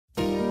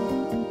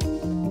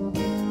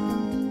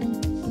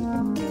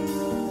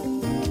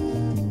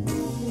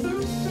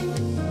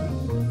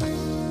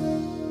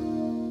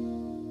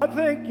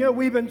think,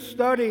 we've been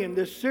studying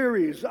this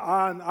series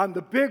on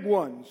the big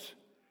ones.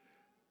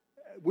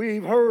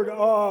 We've heard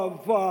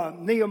of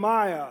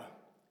Nehemiah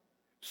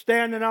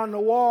standing on the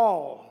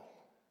wall,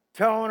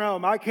 telling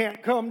them, I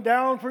can't come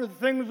down for the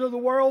things of the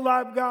world.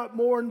 I've got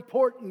more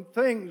important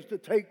things to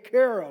take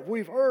care of.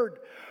 We've heard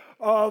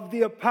of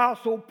the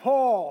Apostle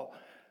Paul.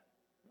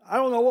 I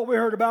don't know what we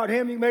heard about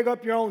him. You make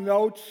up your own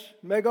notes,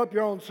 make up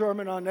your own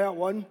sermon on that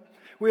one.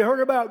 We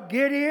heard about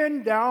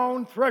Gideon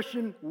down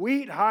threshing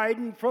wheat,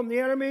 hiding from the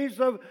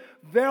enemies, of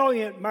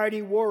valiant,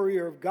 mighty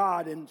warrior of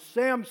God, and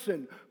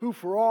Samson, who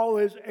for all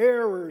his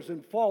errors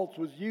and faults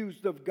was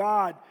used of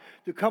God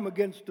to come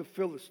against the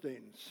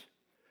Philistines.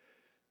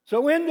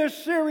 So in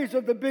this series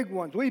of the big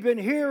ones, we've been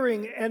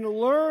hearing and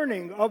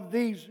learning of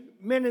these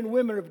men and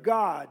women of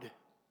God.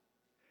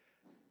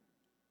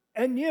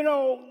 And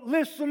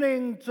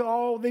listening to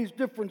all these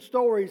different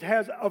stories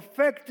has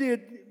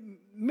affected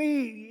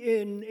me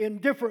in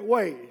different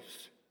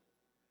ways.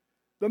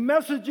 The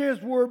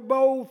messages were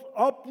both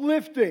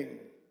uplifting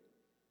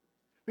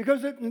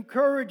because it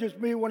encourages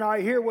me when I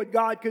hear what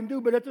God can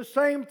do, but at the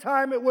same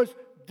time it was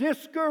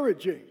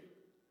discouraging.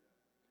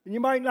 And you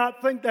might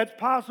not think that's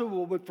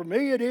possible, but for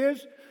me it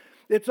is.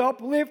 It's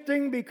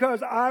uplifting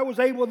because I was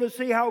able to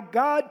see how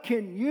God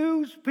can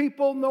use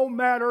people no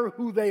matter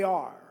who they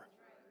are.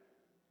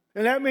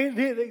 And that means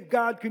that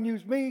God can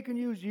use me, He can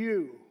use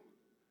you.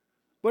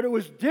 But it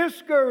was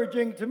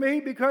discouraging to me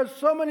because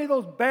so many of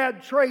those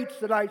bad traits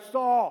that I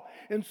saw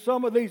in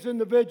some of these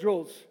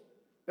individuals,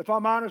 if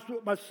I'm honest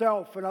with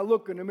myself and I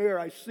look in the mirror,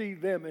 I see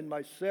them in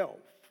myself.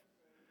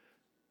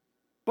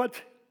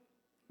 But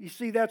you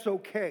see, that's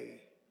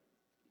okay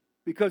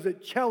because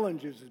it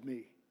challenges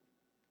me.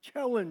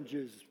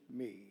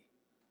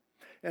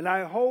 And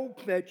I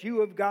hope that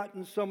you have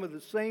gotten some of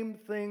the same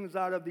things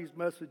out of these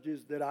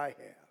messages that I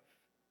have.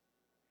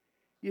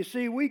 You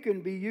see, we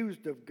can be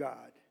used of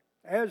God,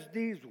 as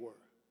these were,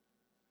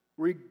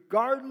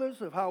 regardless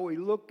of how we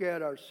look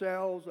at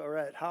ourselves or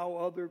at how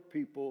other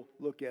people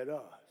look at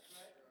us.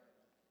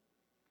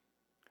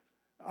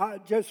 I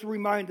just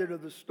reminded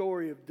of the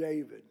story of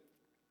David.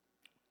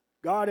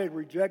 God had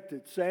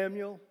rejected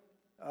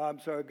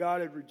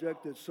God had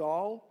rejected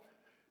Saul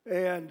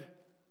and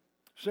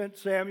sent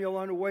Samuel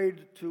on the way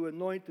to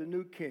anoint the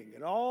new king.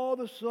 And all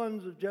the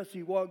sons of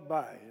Jesse walked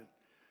by.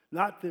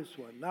 Not this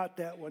one, not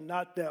that one,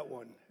 not that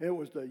one. It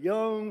was the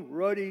young,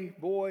 ruddy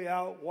boy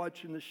out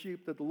watching the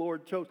sheep that the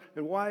Lord chose.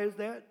 And why is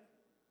that?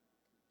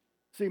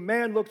 See,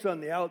 man looks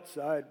on the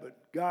outside, but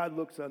God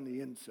looks on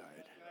the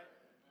inside.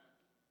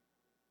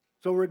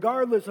 So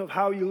regardless of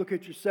how you look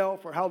at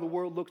yourself or how the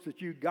world looks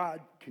at you,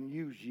 God can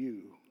use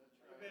you.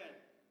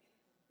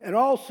 And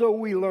also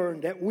we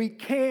learned that we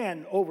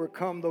can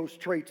overcome those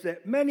traits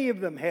that many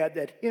of them had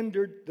that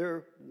hindered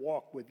their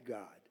walk with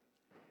God.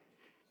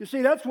 You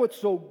see, that's what's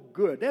so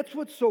good. That's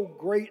what's so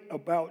great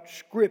about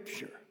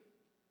Scripture.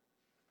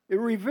 It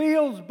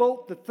reveals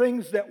both the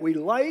things that we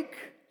like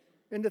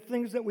and the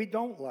things that we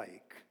don't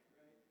like.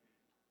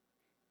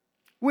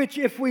 Which,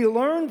 if we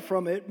learn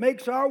from it,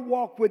 makes our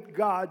walk with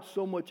God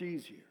so much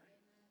easier.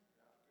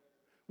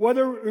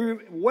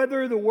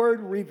 Whether the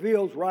Word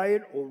reveals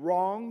right or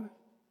wrong,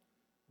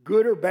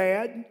 good or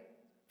bad,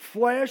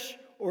 flesh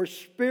or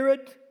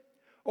spirit,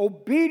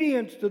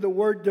 obedience to the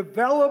Word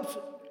develops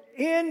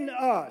in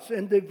us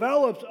and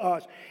develops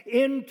us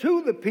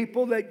into the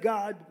people that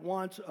God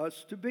wants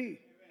us to be.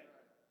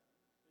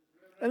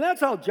 And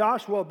that's how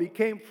Joshua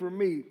became, for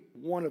me,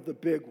 one of the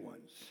big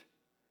ones.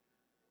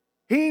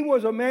 He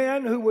was a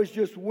man who was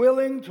just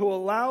willing to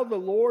allow the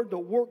Lord to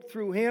work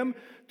through him,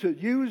 to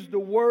use the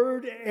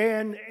Word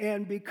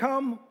and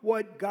become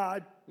what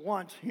God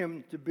wants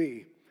him to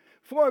be.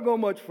 Before I go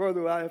much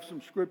further, I have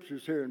some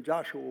scriptures here in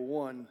Joshua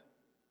 1.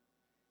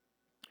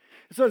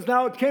 It says,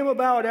 now it came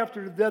about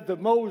after the death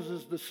of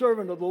Moses, the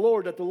servant of the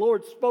Lord, that the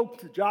Lord spoke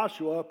to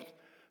Joshua,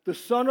 the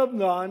son of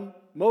Nun,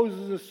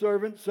 Moses'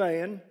 servant,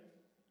 saying,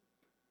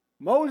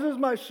 Moses,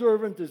 my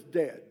servant, is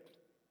dead.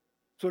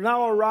 So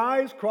now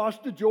arise, cross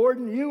the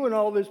Jordan, you and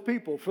all this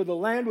people, for the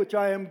land which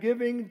I am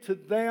giving to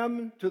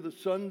them, to the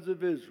sons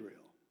of Israel.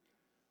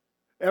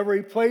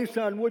 Every place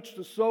on which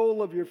the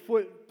sole of your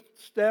foot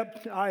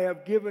stepped, I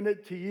have given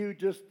it to you,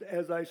 just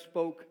as I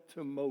spoke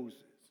to Moses.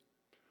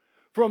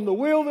 From the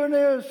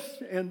wilderness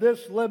and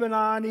this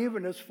Lebanon,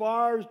 even as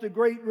far as the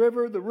great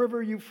river, the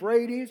river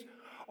Euphrates,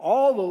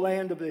 all the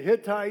land of the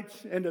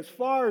Hittites, and as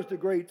far as the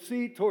great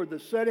sea toward the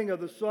setting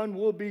of the sun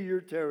will be your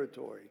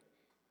territory.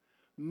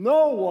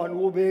 No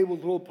one will be able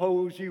to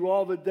oppose you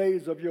all the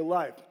days of your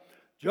life.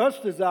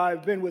 Just as I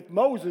have been with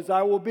Moses,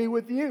 I will be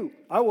with you.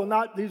 I will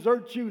not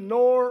desert you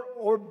nor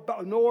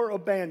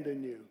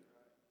abandon you.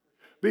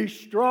 Be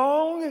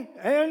strong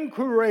and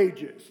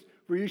courageous.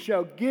 For you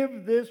shall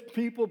give this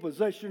people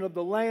possession of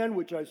the land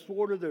which I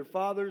swore to their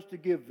fathers to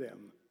give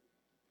them.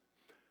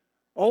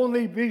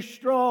 Only be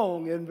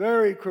strong and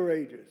very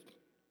courageous.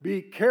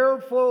 Be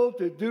careful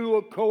to do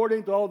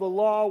according to all the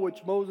law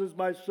which Moses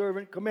my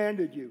servant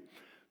commanded you.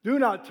 Do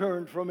not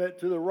turn from it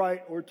to the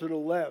right or to the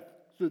left,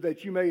 so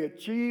that you may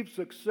achieve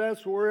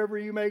success wherever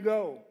you may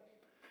go.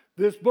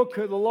 This book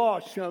of the law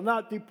shall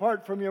not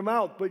depart from your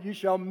mouth, but you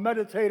shall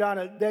meditate on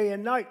it day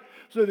and night,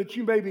 so that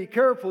you may be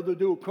careful to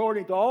do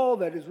according to all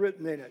that is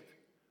written in it.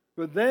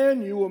 For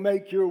then you will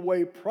make your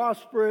way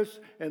prosperous,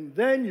 and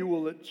then you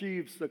will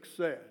achieve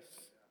success.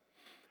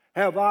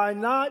 Have I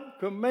not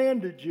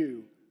commanded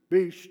you?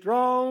 Be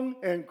strong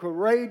and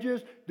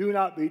courageous. Do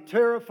not be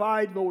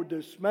terrified nor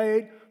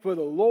dismayed, for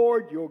the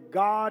Lord your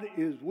God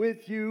is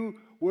with you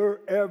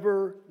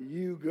wherever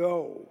you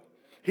go.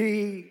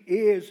 He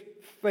is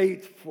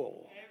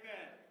faithful.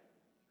 Amen.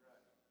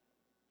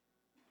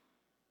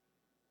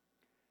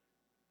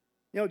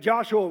 You know,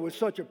 Joshua was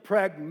such a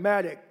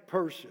pragmatic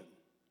person.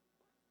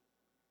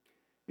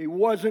 He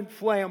wasn't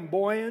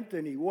flamboyant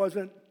and he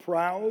wasn't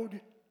proud,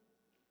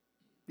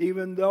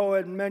 even though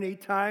at many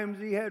times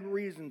he had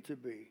reason to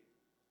be.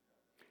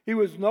 He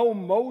was no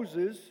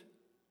Moses,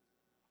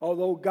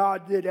 although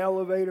God did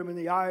elevate him in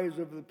the eyes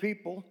of the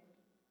people.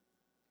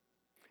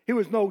 He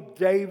was no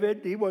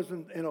David. He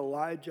wasn't an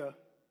Elijah.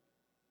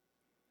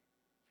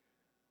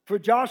 For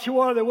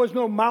Joshua, there was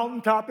no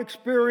mountaintop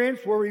experience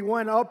where he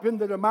went up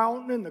into the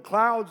mountain and the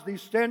clouds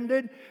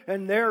descended,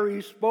 and there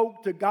he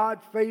spoke to God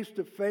face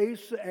to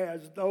face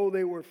as though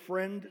they were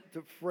friend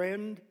to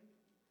friend.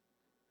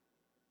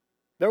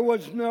 There were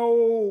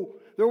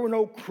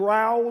no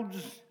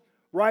crowds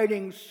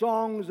writing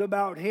songs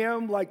about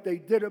him like they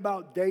did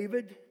about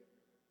David.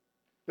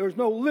 There was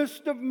no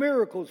list of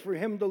miracles for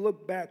him to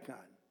look back on.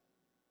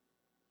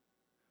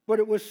 But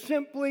it was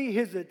simply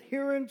his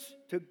adherence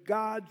to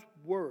God's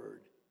word,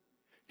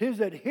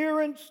 his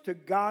adherence to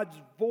God's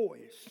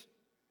voice,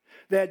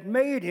 that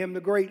made him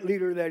the great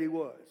leader that he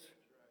was.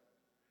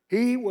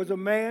 He was a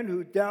man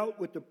who dealt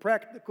with the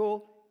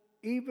practical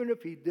even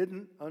if he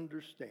didn't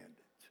understand it.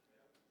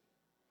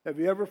 Have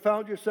you ever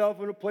found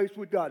yourself in a place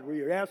with God where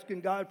you're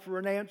asking God for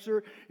an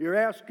answer, you're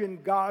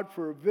asking God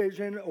for a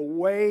vision, a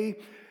way,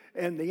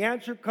 and the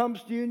answer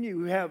comes to you and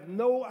you have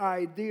no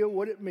idea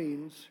what it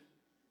means?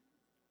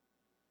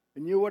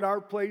 And you know what our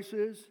place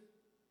is?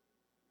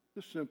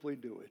 To simply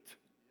do it.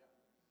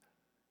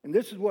 And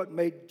this is what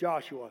made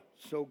Joshua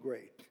so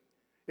great.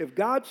 If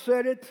God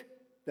said it,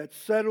 that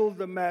settled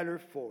the matter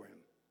for him.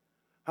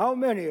 How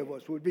many of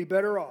us would be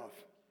better off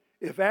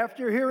if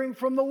after hearing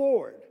from the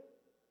Lord,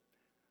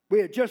 we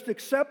had just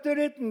accepted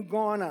it and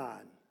gone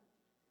on?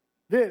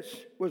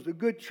 This was the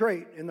good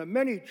trait in the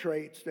many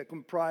traits that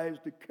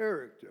comprised the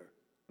character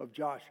of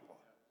Joshua.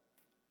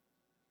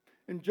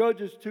 In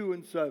Judges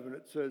 2:7,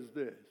 it says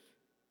this: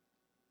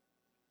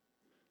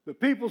 the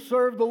people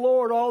served the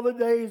Lord all the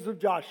days of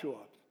Joshua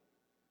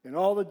and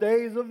all the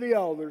days of the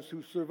elders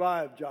who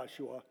survived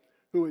Joshua,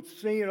 who had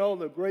seen all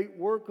the great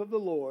work of the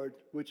Lord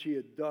which he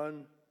had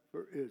done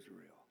for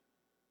Israel.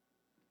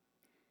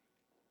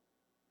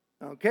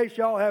 Now, in case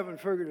y'all haven't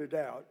figured it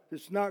out,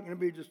 it's not going to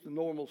be just a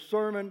normal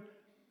sermon.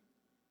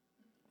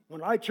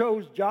 When I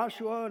chose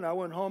Joshua and I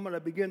went home and I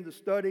began to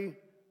study,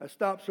 I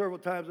stopped several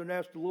times and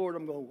asked the Lord,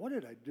 I'm going, what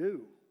did I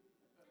do?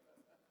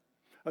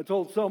 I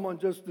told someone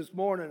just this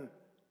morning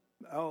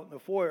out in the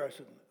foyer, I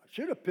said, I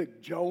should have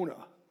picked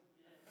Jonah,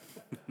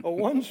 a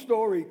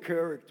one-story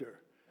character.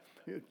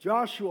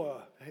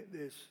 Joshua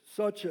is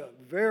such a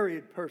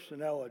varied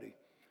personality.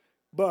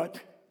 But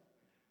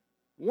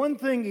one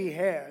thing he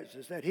has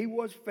is that he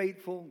was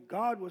faithful.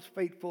 God was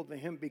faithful to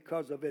him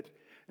because of it.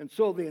 And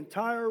so the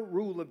entire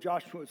rule of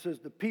Joshua says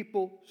the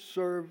people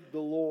served the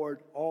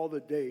Lord all the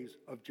days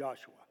of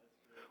Joshua.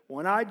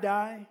 When I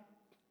die,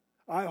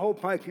 I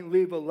hope I can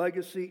leave a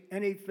legacy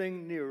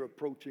anything near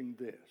approaching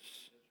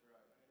this.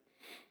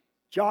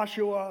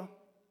 Joshua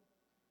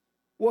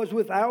was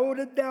without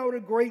a doubt a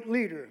great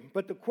leader,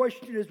 but the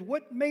question is,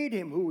 what made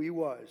him who he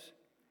was?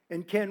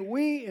 And can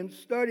we, in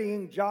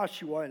studying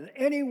Joshua, in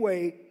any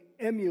way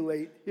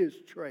emulate his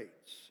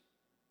traits?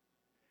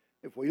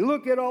 If we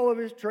look at all of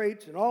his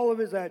traits and all of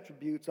his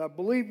attributes, I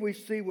believe we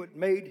see what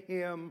made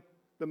him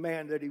the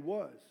man that he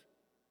was.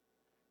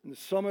 And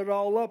to sum it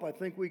all up, I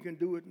think we can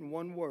do it in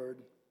one word.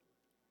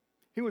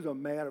 He was a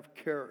man of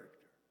character.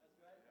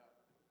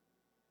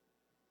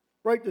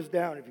 Write this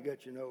down if you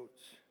got your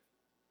notes.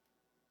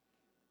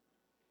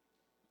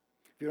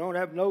 If you don't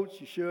have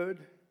notes, you should.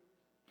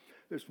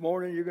 This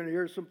morning you're going to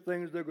hear some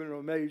things that are going to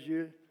amaze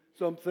you,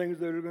 some things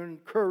that are going to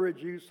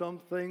encourage you, some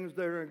things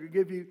that are going to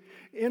give you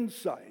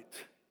insight.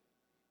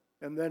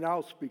 And then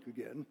I'll speak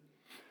again.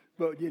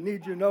 But you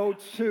need your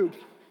notes too.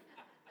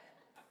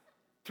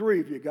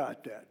 3 of you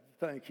got that.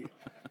 Thank you.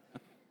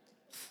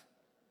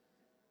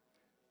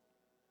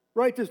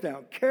 Write this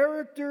down.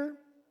 Character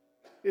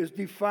is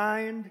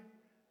defined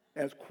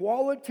as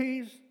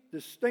qualities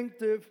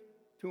distinctive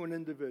to an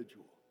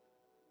individual.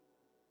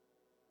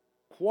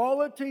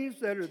 Qualities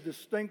that are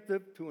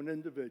distinctive to an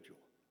individual.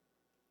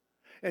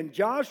 And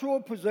Joshua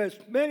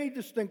possessed many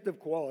distinctive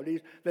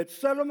qualities that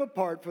set him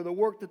apart for the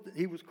work that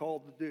he was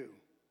called to do.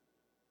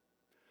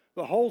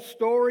 The whole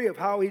story of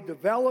how he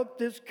developed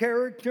this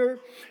character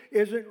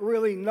isn't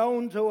really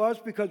known to us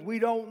because we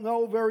don't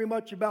know very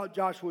much about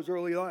Joshua's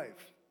early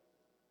life.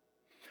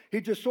 He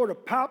just sort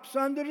of pops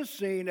onto the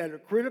scene at a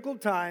critical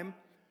time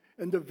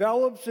and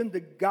develops into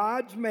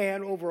God's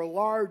man over a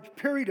large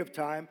period of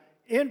time,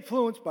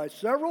 influenced by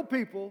several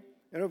people,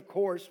 and of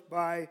course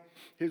by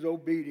his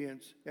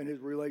obedience and his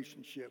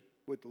relationship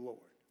with the Lord.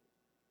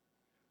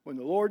 When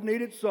the Lord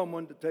needed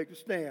someone to take a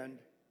stand,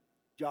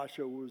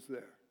 Joshua was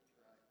there.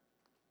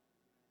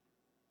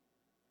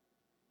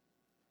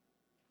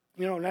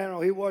 You know,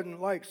 Nano, he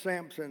wasn't like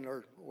Samson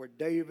or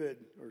David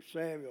or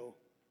Samuel,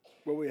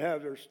 where we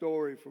have their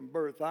story from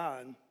birth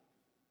on.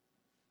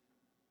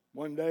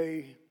 One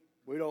day,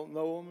 we don't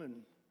know him, and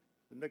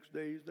the next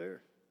day he's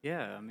there.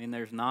 Yeah, I mean,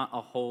 there's not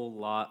a whole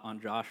lot on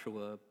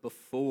Joshua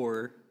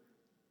before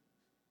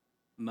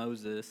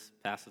Moses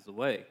passes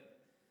away.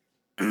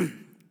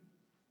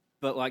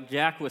 But like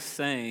Jack was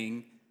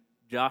saying,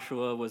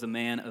 Joshua was a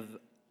man of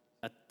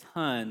a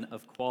ton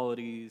of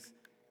qualities.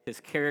 His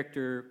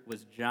character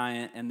was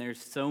giant, and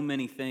there's so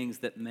many things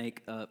that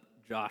make up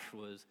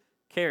Joshua's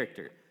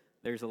character.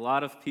 There's a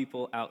lot of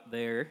people out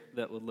there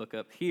that would look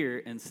up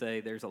here and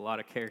say there's a lot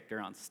of character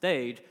on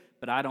stage,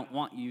 but I don't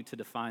want you to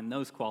define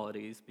those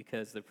qualities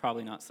because they're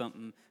probably not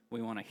something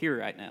we want to hear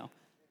right now.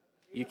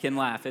 You can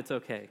laugh. It's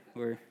okay.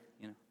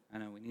 I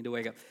know we need to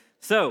wake up.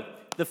 So,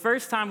 the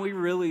first time we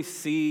really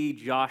see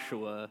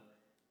Joshua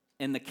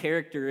and the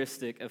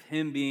characteristic of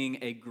him being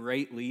a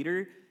great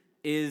leader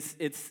is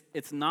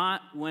it's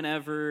not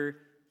whenever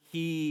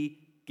he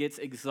gets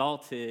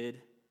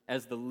exalted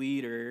as the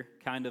leader,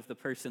 kind of the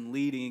person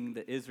leading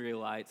the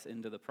Israelites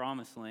into the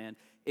promised land.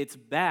 It's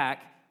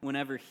back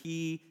whenever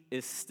he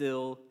is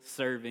still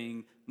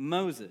serving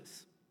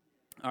Moses.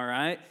 All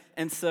right?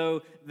 And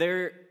so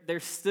they're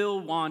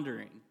still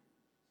wandering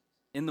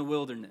in the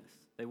wilderness.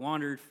 They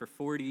wandered for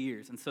 40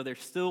 years. And so they're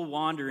still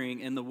wandering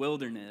in the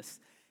wilderness.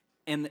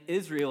 And the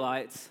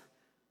Israelites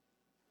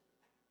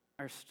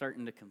are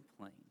starting to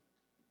complain.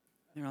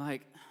 They're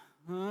like,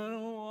 I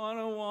don't want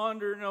to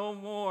wander no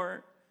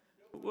more.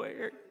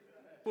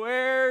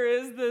 Where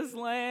is this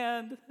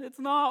land? It's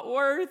not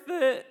worth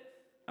it.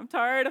 I'm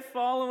tired of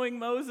following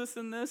Moses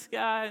and this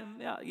guy.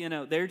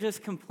 They're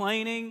just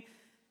complaining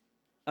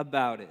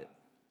about it.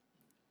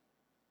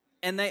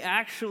 And they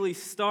actually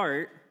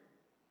start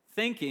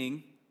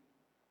thinking,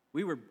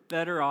 we were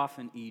better off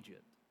in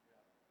Egypt.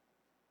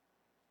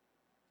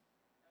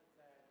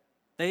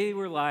 They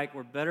were like,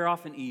 we're better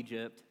off in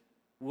Egypt.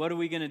 What are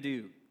we going to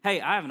do?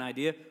 Hey, I have an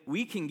idea.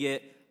 We can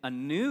get a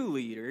new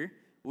leader.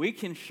 We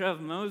can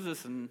shove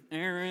Moses and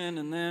Aaron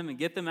and them and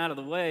get them out of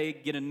the way,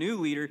 get a new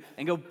leader,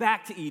 and go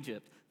back to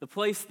Egypt, the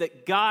place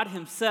that God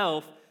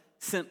himself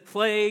sent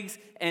plagues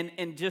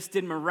and just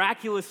did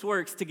miraculous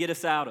works to get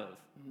us out of.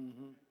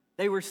 Mm-hmm.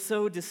 They were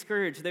so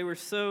discouraged. They were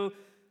so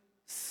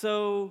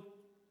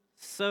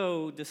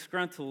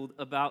disgruntled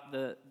about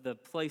the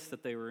place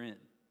that they were in.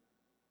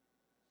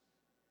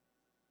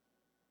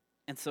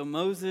 And so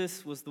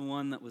Moses was the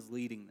one that was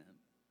leading them.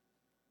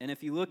 And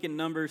if you look in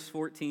Numbers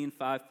 14,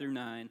 5 through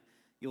 9,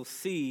 you'll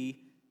see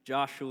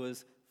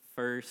Joshua's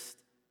first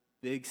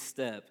big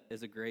step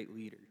as a great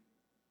leader.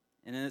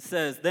 And then it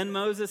says, Then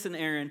Moses and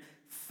Aaron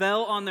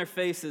fell on their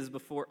faces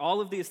before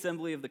all of the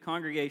assembly of the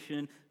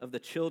congregation of the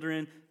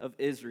children of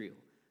Israel.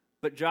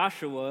 But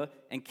Joshua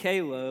and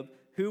Caleb,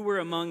 who were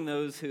among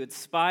those who had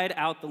spied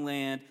out the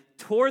land,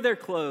 tore their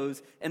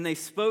clothes, and they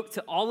spoke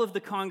to all of the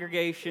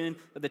congregation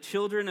of the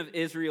children of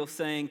Israel,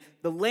 saying,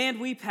 The land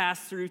we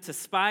passed through to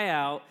spy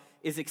out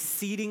is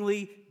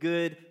exceedingly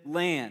good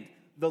land.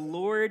 The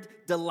Lord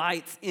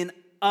delights in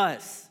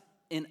us,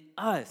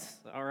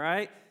 all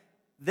right?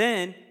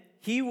 Then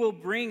he will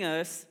bring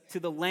us to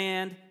the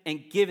land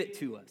and give it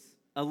to us,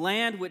 a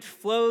land which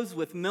flows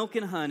with milk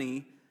and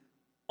honey.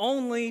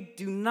 Only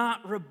do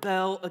not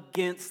rebel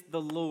against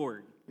the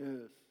Lord, yes,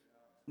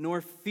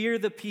 nor fear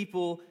the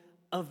people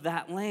of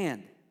that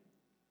land,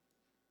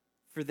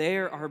 for they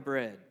are our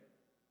bread.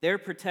 Their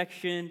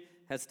protection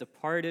has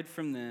departed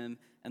from them,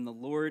 and the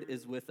Lord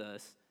is with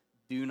us.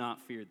 Do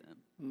not fear them.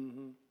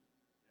 Mm-hmm.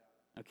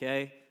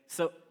 Okay?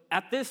 So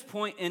at this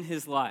point in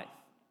his life,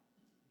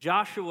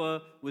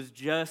 Joshua was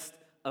just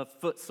a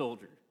foot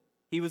soldier.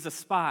 He was a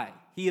spy.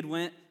 He had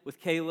went with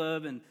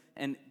Caleb,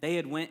 and they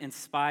had went and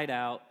spied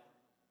out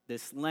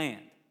this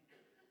land.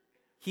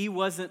 He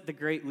wasn't the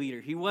great leader.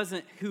 He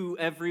wasn't who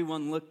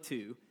everyone looked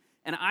to.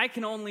 And I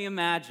can only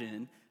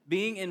imagine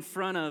being in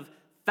front of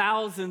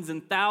thousands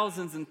and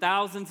thousands and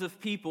thousands of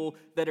people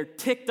that are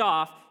ticked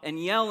off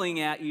and yelling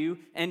at you,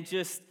 and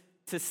just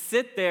to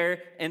sit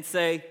there and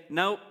say,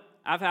 nope,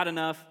 I've had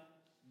enough.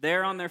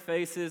 They're on their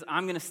faces.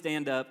 I'm going to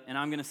stand up and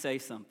I'm going to say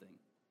something.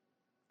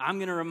 I'm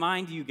going to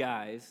remind you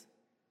guys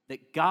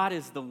that God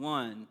is the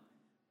one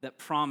that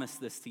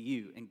promised this to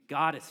you, and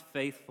God is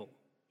faithful.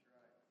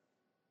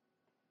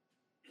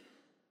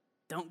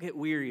 Don't get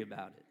weary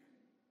about it.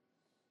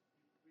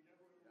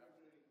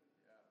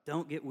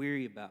 Don't get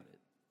weary about it.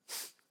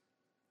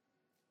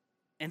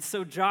 And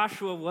so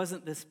Joshua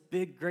wasn't this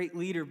big, great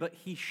leader, but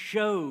he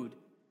showed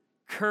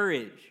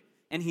courage,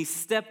 and he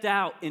stepped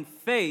out in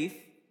faith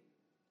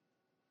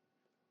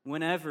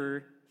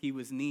whenever he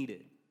was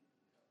needed.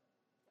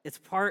 It's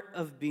part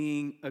of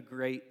being a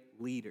great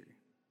leader.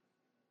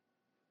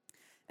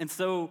 And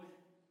so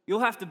you'll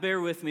have to bear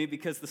with me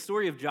because the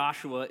story of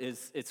Joshua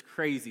it's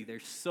crazy.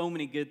 There's so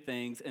many good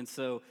things,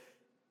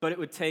 but it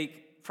would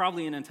take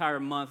probably an entire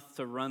month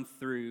to run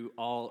through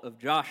all of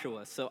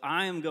Joshua. So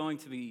I am going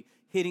to be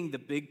hitting the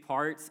big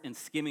parts and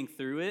skimming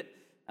through it.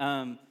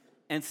 And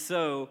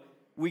so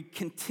we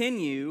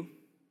continue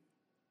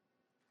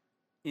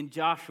in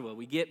Joshua.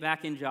 We get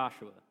back in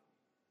Joshua.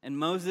 And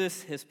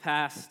Moses has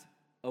passed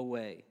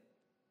away.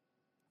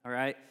 All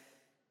right?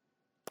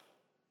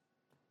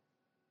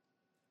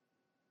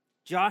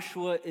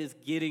 Joshua is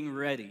getting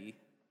ready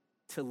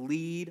to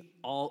lead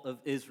all of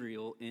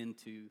Israel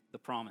into the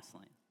promised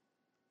land.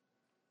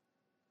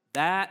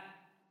 That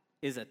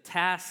is a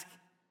task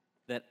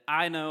that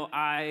I know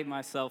I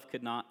myself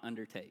could not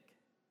undertake.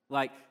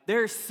 Like,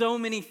 there's so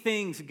many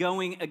things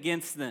going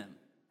against them.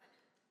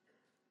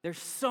 There's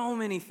so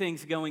many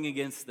things going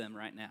against them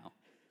right now.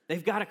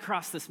 They've got to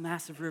cross this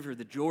massive river,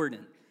 the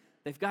Jordan.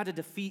 They've got to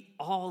defeat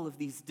all of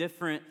these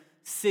different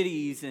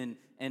cities and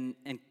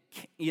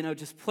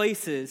just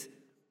places.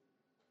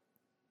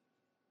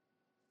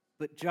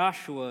 But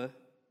Joshua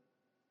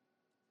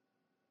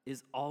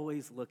is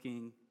always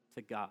looking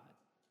to God.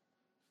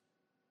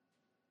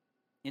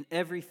 In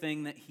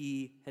everything that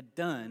he had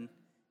done,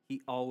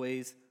 he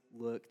always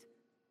looked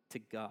to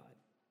God.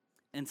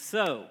 And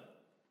so,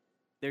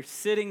 they're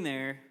sitting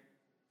there,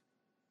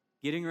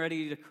 getting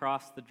ready to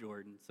cross the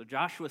Jordan. So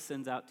Joshua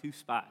sends out 2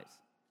 spies,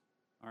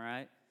 all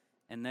right?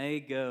 And they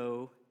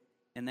go,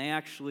 and they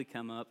actually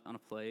come up on a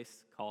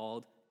place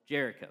called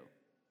Jericho.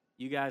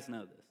 You guys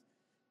know this.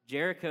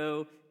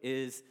 Jericho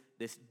is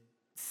this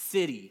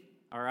city,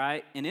 all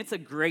right? And it's a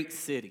great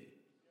city.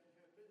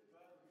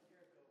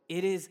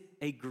 It is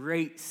a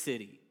great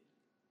city.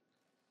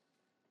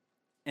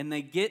 And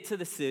they get to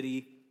the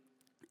city,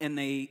 and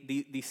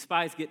these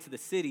spies get to the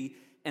city,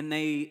 and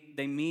they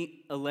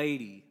meet a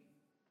lady,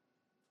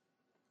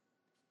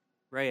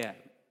 Rahab.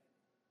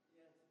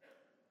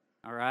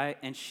 All right?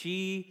 And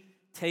she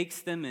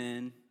takes them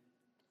in,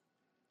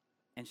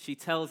 and she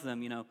tells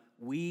them,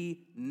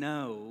 we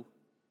know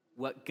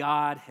what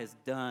God has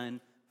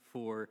done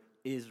for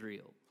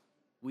Israel.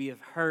 We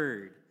have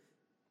heard.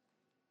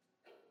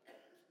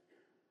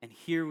 And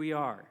here we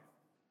are.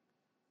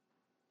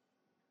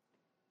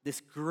 This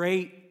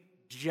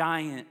great,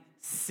 giant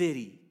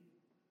city.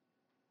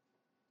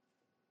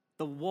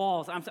 The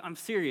walls, I'm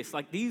serious,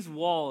 like these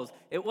walls,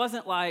 it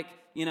wasn't like,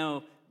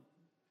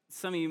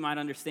 some of you might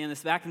understand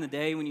this, back in the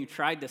day when you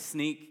tried to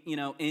sneak,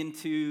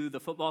 into the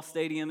football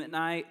stadium at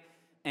night,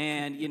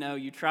 and,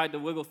 you tried to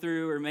wiggle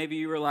through, or maybe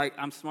you were like,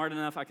 I'm smart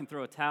enough, I can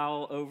throw a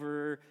towel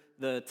over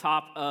the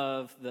top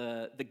of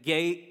the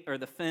gate or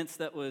the fence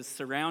that was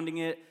surrounding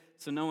it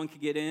so no one could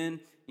get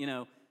in,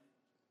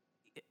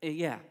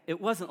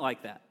 it wasn't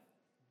like that.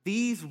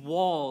 These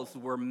walls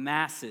were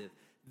massive.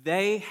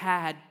 They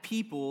had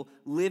people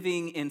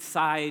living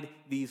inside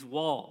these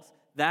walls.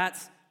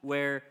 That's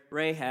where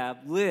Rahab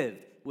lived,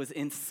 was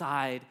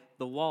inside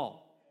the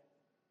wall.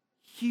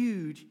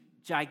 Huge,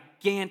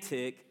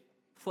 gigantic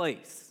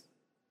place.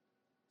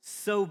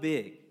 So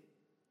big.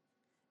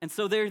 And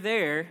so they're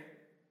there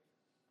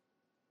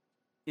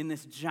in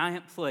this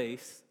giant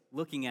place,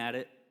 looking at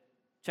it,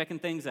 checking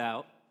things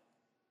out,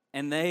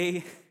 and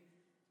they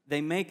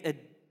make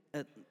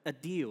a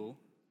deal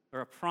or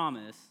a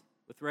promise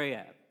with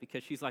Rahab,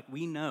 because she's like,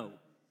 we know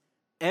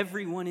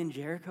everyone in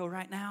Jericho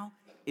right now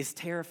is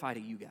terrified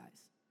of you guys.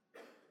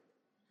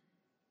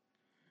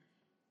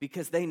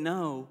 Because they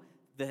know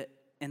that,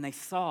 and they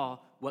saw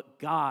what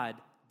God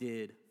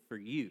did for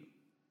you.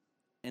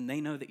 And they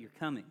know that you're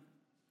coming.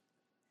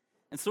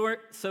 And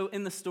so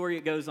in the story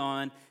it goes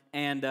on,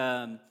 and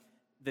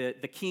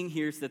the king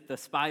hears that the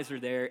spies are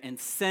there and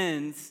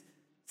sends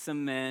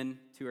some men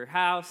to her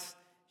house.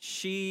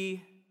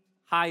 She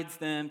hides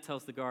them,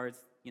 tells the guards,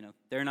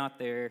 they're not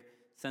there,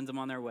 sends them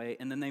on their way,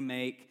 and then they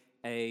make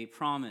a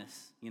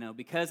promise,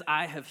 because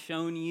I have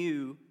shown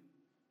you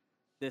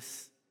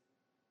this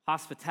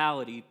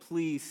hospitality,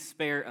 please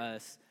spare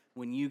us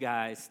when you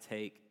guys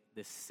take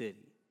this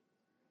city.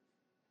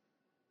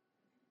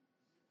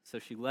 So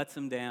she lets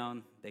them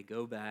down, they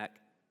go back,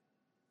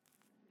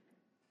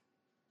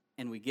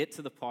 and we get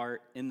to the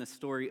part in the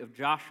story of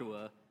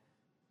Joshua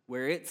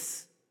where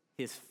it's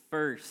his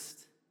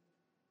first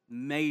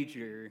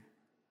major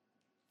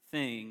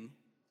thing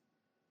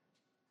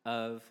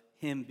of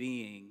him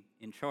being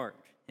in charge,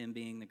 him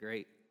being the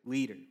great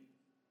leader.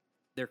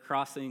 They're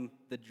crossing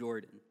the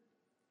Jordan.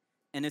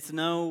 And it's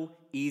no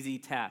easy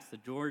task. The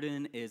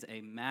Jordan is a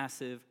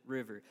massive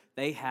river.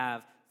 They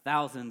have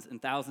thousands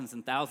and thousands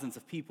and thousands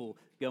of people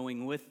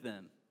going with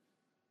them.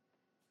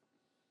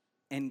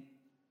 And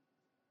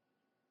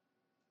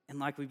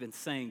like we've been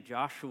saying,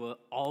 Joshua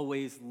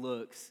always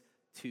looks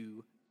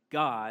to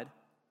God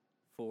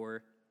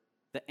for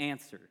the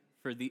answer,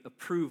 for the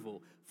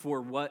approval,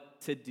 for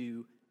what to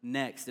do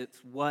next. It's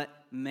what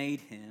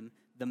made him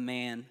the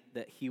man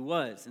that he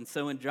was. And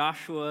so in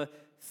Joshua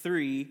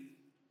 3,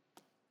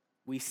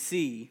 we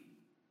see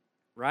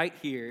right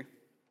here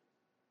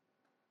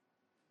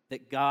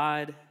that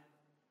God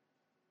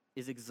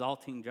is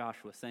exalting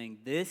Joshua, saying,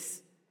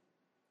 this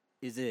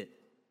is it.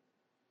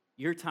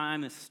 Your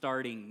time is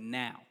starting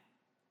now.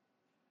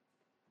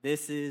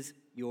 This is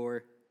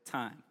your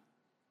time.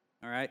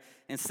 All right?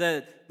 And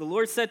the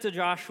Lord said to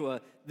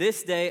Joshua,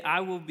 "This day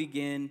I will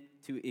begin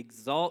to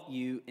exalt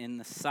you in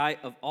the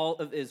sight of all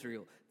of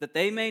Israel, that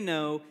they may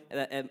know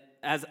that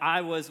as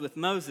I was with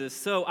Moses,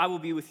 so I will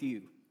be with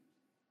you.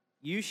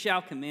 You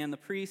shall command the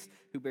priests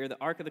who bear the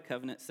ark of the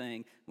covenant,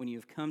 saying, when you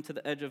have come to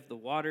the edge of the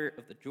water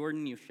of the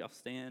Jordan, you shall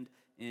stand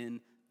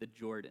in the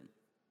Jordan."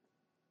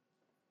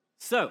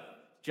 So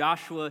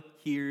Joshua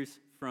hears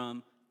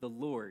from the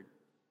Lord.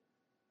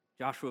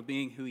 Joshua,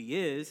 being who he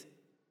is,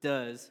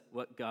 does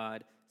what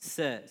God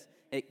says.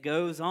 It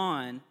goes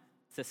on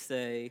to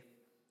say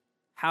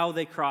how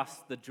they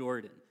crossed the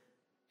Jordan.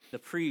 The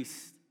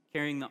priests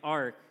carrying the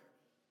ark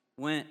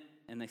went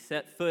and they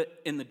set foot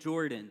in the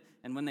Jordan.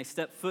 And when they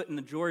stepped foot in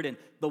the Jordan,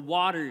 the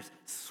waters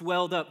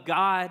swelled up.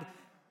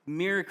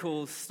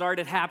 Miracles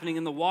started happening,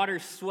 and the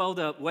waters swelled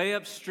up way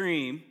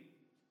upstream,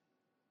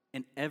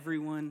 and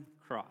everyone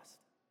crossed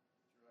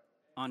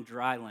on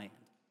dry land.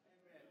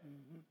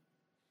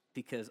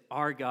 Because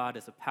our God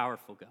is a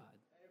powerful God.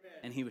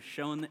 And he was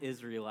showing the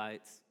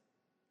Israelites,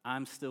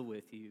 I'm still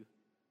with you.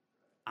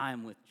 I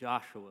am with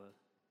Joshua.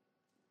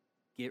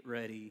 Get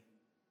ready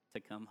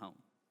to come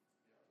home.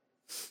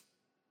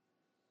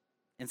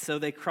 And so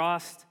they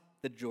crossed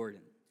the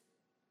Jordan.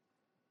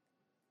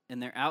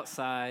 And they're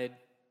outside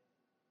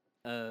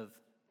of,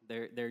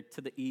 they're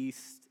to the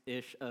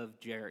east-ish of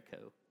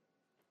Jericho.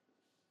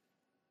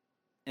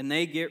 And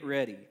they get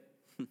ready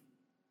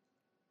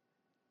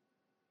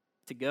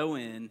to go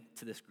in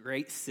to this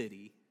great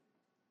city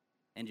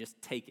and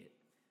just take it.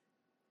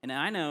 And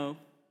I know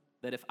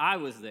that if I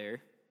was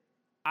there,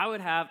 I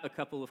would have a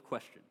couple of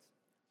questions.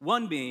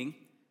 One being,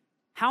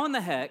 how in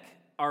the heck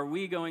are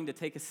we going to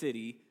take a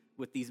city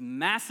with these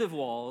massive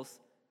walls,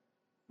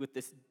 with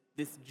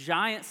this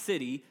giant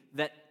city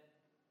that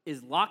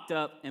is locked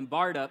up and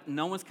barred up,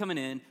 no one's coming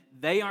in,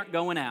 they aren't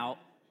going out,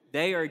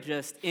 they are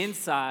just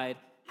inside,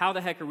 how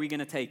the heck are we going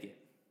to take it?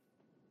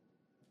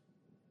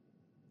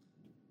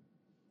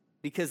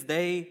 Because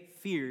they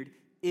feared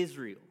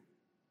Israel.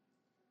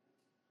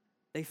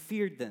 They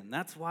feared them.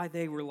 That's why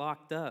they were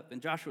locked up. In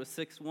Joshua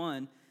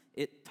 6:1,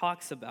 it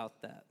talks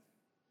about that.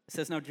 It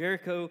says, "Now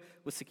Jericho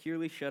was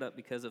securely shut up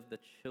because of the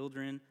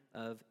children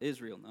of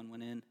Israel. None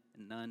went in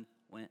and none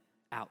went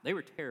out." They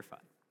were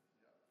terrified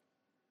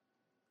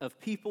of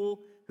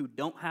people who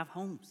don't have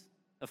homes,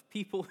 of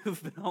people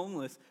who've been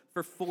homeless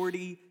for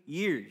 40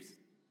 years.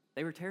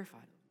 They were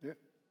terrified of them. Yeah.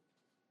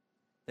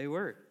 They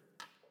were.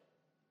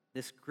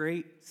 This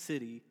great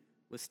city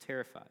was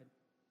terrified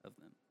of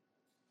them.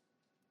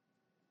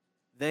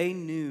 They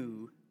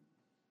knew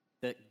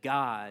that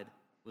God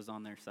was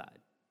on their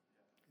side.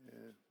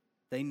 Yeah.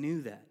 They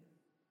knew that.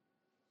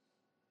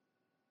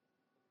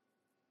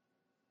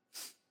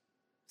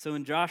 So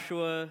in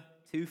Joshua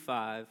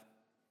 2:5,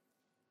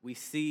 we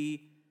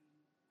see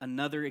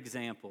another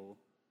example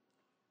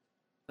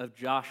of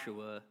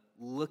Joshua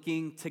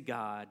looking to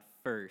God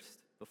first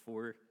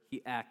before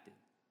he acted,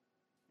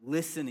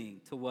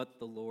 listening to what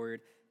the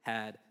Lord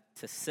had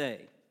to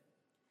say.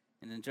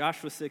 And in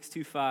Joshua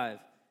 6:2-5,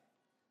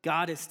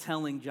 God is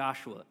telling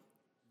Joshua,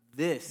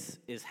 this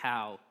is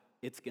how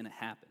it's going to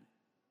happen.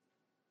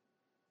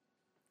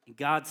 And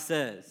God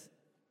says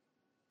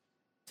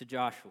to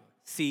Joshua,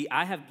 "See,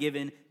 I have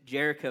given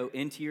Jericho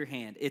into your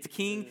hand, its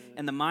king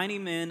and the mighty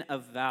men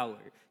of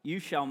valor. You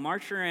shall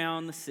march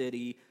around the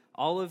city,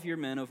 all of your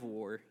men of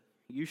war.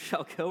 You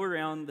shall go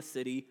around the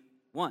city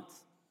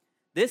once.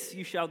 This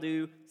you shall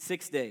do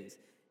 6 days,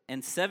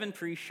 and 7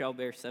 priests shall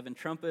bear 7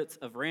 trumpets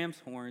of ram's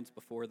horns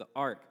before the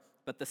ark.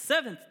 But the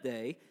 7th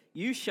day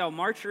you shall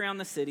march around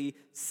the city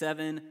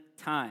 7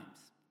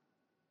 times,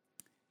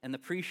 and the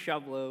priests shall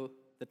blow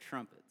the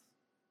trumpets.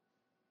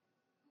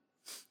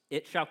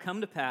 It shall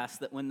come to pass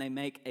that when they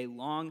make a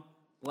long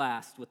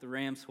blast with the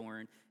ram's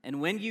horn, and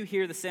when you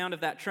hear the sound of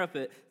that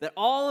trumpet, that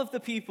all of the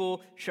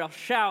people shall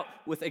shout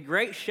with a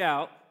great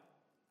shout,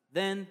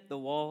 then the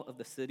wall of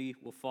the city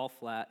will fall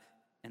flat,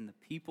 and the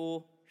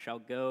people shall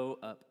go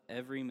up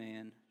every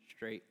man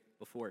straight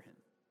before him."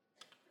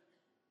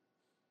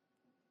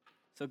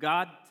 So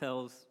God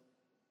tells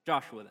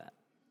Joshua that.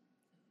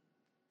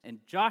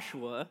 And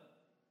Joshua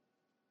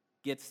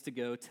gets to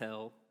go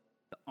tell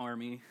the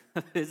army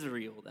of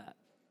Israel that.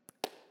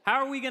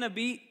 How are we going to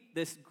beat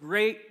this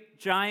great,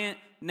 giant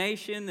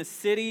nation, this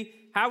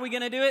city? How are we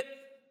going to do it?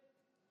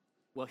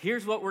 Well,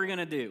 here's what we're going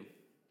to do.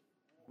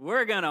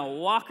 We're going to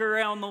walk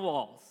around the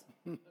walls.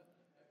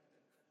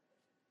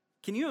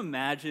 Can you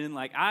imagine?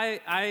 Like,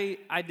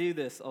 I do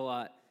this a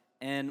lot.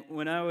 And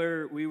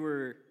whenever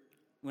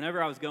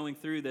I was going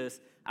through this,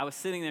 I was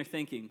sitting there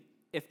thinking,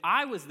 if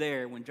I was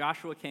there when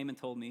Joshua came and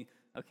told me,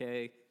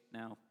 okay,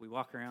 now we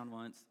walk around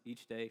once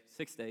each day,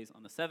 6 days.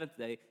 On the 7th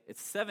day,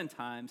 it's 7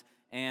 times,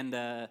 and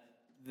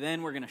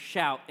then we're going to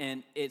shout,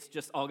 and it's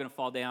just all going to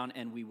fall down,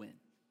 and we win.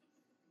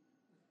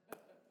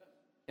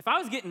 If I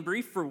was getting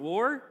briefed for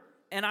war,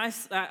 and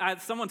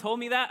someone told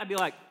me that, I'd be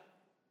like,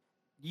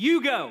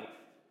 you go.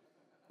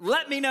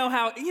 Let me know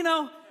how,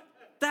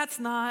 That's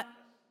not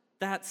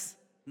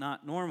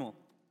normal.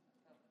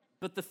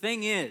 But the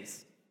thing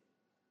is,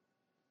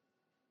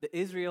 the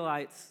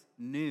Israelites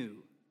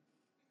knew,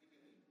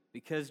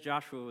 because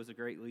Joshua was a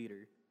great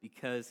leader,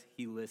 because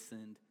he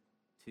listened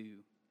to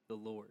the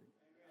Lord.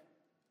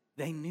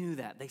 They knew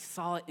that. They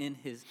saw it in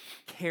his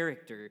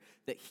character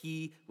that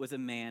he was a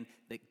man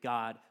that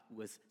God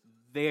was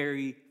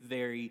very,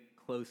 very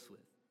close with.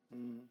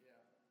 And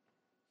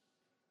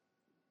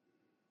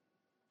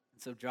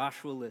so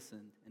Joshua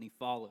listened and he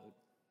followed.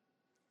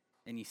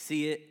 And you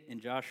see it in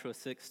Joshua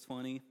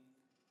 6:20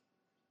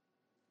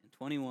 and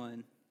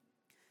 21.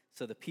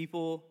 So the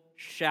people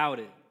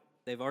shouted.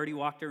 They've already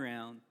walked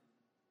around.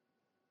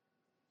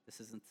 This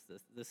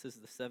is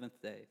the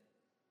seventh day.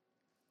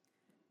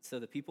 So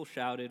the people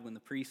shouted when the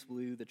priests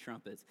blew the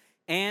trumpets.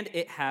 And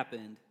it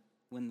happened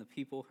when the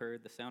people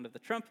heard the sound of the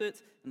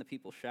trumpets, and the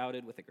people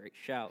shouted with a great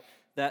shout,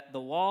 that the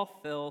wall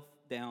fell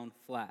down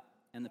flat,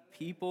 and the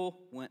people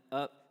went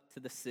up to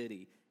the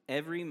city,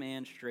 every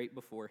man straight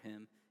before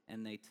him,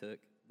 and they took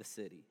the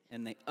city.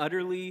 And they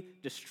utterly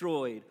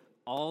destroyed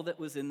all that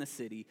was in the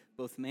city,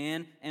 both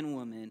man and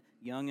woman,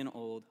 young and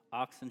old,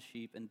 ox and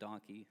sheep and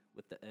donkey,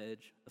 with the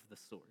edge of the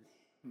sword.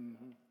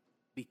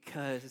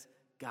 Because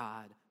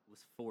God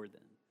was for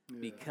them. Yeah.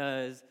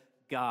 Because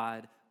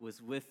God was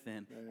with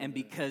them. And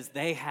because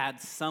they had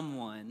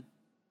someone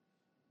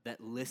that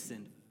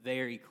listened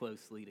very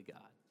closely to God.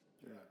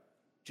 Yeah.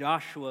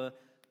 Joshua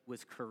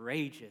was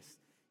courageous.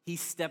 He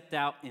stepped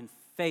out in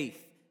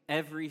faith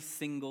every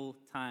single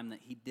time that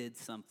he did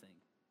something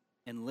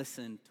and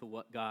listened to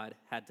what God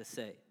had to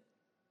say.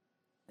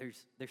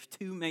 There's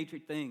two major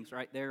things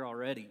right there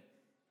already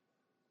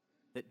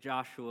that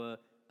Joshua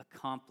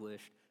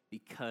accomplished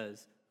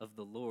because of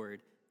the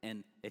Lord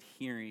and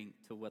adhering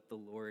to what the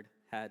Lord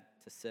had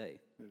to say.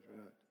 That's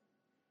right.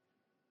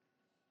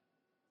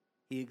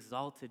 He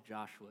exalted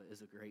Joshua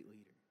as a great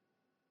leader.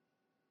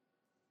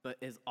 But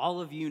as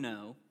all of you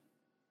know,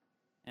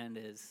 and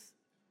as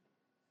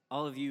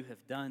all of you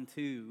have done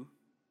too,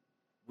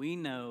 we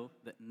know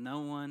that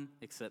no one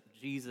except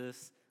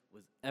Jesus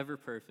was ever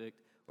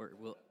perfect or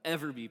will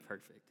ever be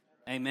perfect.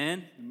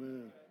 Amen?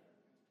 Amen.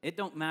 It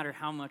don't matter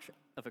how much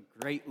of a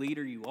great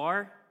leader you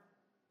are,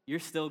 you're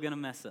still going to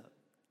mess up.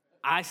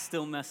 I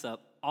still mess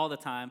up all the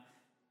time,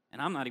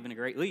 and I'm not even a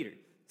great leader.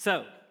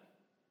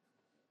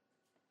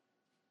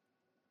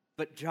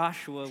 But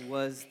Joshua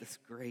was this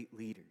great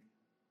leader.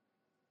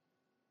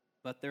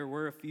 But there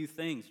were a few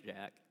things,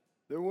 Jack.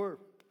 There were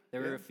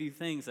a few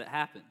things that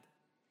happened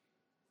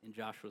in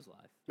Joshua's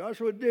life.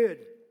 Joshua did,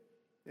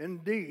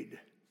 indeed.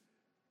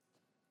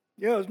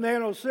 Yeah, as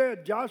Nano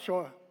said,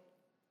 Joshua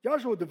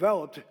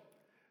developed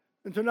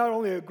into not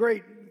only a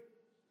great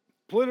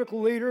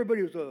political leader, but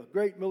he was a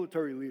great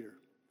military leader.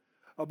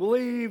 I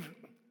believe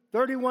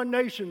 31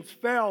 nations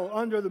fell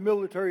under the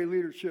military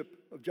leadership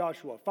of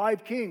Joshua.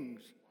 5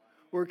 kings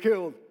were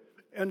killed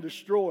and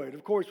destroyed.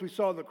 Of course, we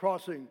saw the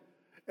crossing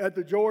at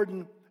the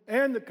Jordan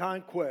and the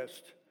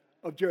conquest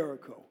of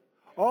Jericho.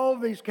 All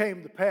of these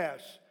came to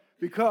pass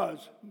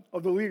because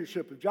of the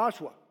leadership of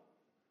Joshua.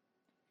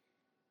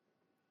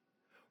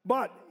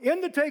 But in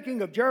the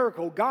taking of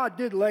Jericho, God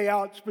did lay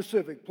out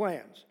specific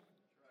plans.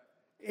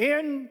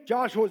 In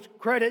Joshua's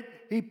credit,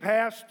 he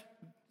passed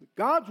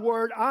God's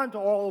word on to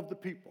all of the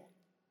people.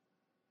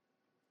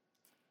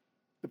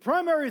 The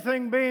primary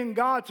thing being,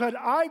 God said,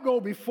 I go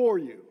before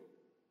you.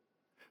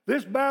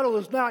 This battle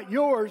is not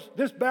yours.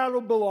 This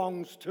battle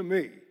belongs to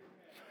me.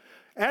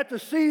 At the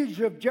siege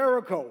of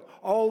Jericho,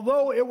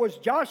 although it was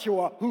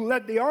Joshua who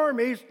led the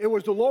armies, it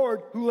was the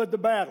Lord who led the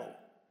battle.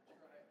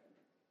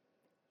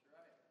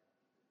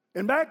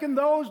 And back in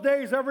those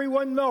days,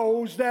 everyone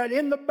knows that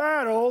in the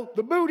battle,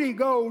 the booty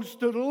goes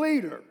to the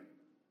leader.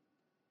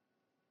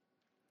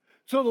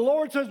 So the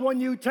Lord says, when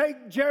you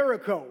take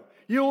Jericho,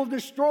 you'll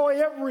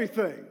destroy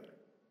everything.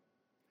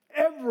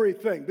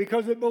 Everything,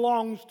 because it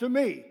belongs to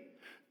me.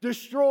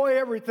 Destroy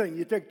everything.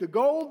 You take the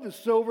gold, the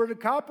silver, the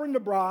copper, and the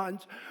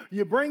bronze.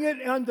 You bring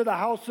it unto the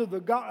house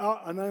of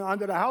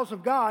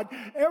God.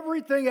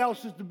 Everything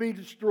else is to be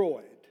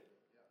destroyed.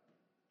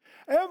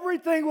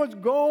 Everything was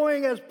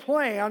going as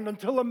planned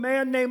until a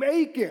man named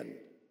Achan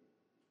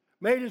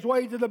made his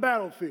way to the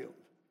battlefield.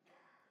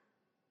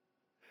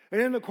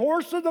 And in the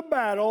course of the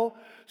battle,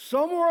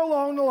 somewhere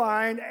along the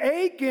line,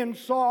 Achan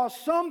saw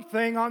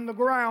something on the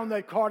ground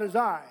that caught his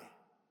eye.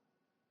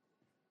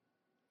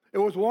 It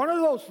was one of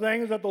those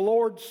things that the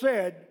Lord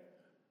said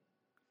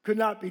could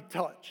not be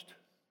touched.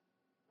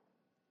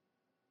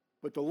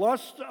 But the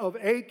lust of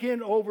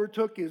Achan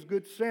overtook his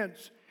good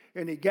sense,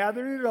 and he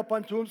gathered it up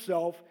unto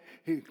himself.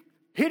 He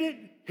hid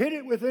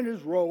it within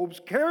his robes,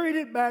 carried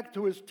it back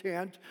to his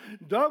tent,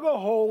 dug a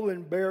hole,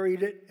 and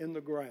buried it in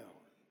the ground.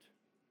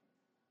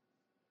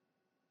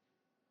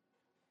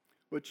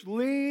 Which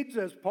leads,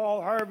 as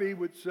Paul Harvey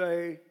would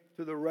say,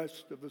 to the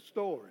rest of the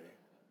story.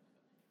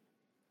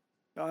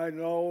 I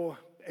know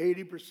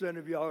 80%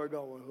 of y'all are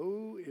going,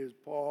 who is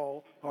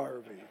Paul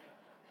Harvey?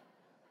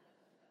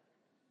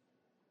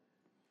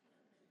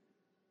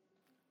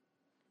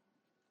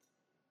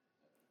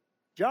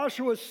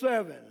 Joshua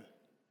 7,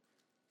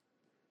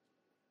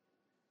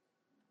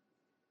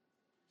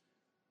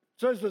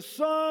 says the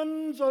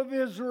sons of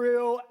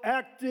Israel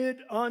acted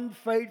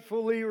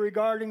unfaithfully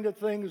regarding the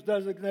things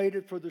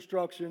designated for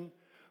destruction.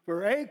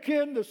 For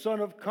Achan, the son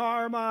of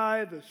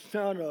Carmi, the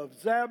son of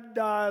Zabdi,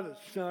 the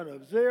son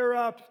of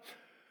Zerah,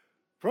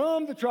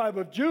 from the tribe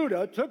of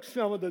Judah, took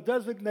some of the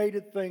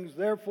designated things.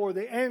 Therefore,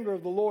 the anger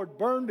of the Lord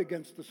burned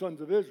against the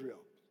sons of Israel.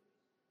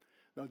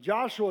 Now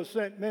Joshua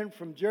sent men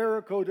from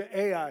Jericho to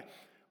Ai,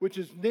 which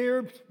is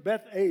near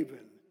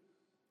Beth-aven,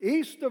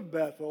 east of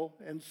Bethel,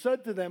 and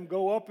said to them,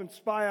 go up and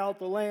spy out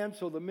the land.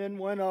 So the men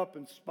went up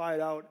and spied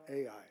out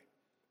Ai.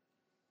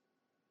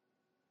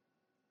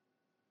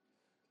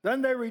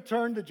 Then they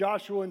returned to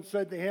Joshua and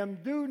said to him,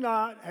 do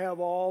not have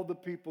all the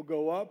people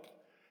go up.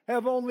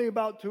 Have only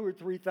about 2,000 or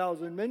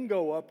 3,000 men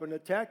go up and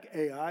attack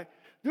Ai.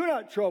 Do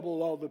not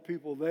trouble all the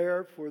people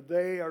there, for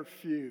they are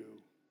few.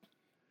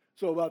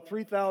 So about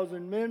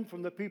 3,000 men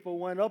from the people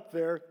went up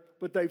there,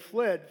 but they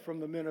fled from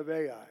the men of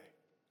Ai.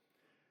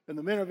 And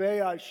the men of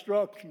Ai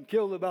struck and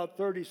killed about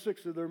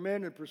 36 of their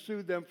men and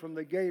pursued them from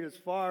the gate as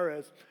far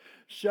as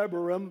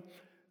Shebarim,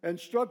 and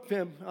struck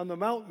them on the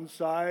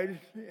mountainside,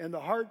 and the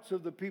hearts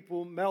of the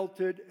people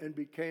melted and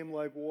became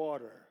like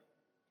water.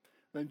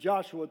 Then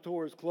Joshua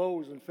tore his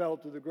clothes and fell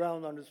to the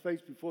ground on his face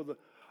before the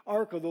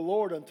ark of the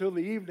Lord until the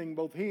evening,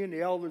 both he and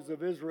the elders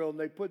of Israel, and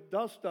they put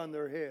dust on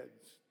their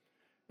heads.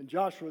 And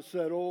Joshua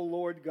said, O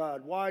Lord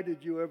God, why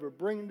did you ever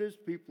bring this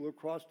people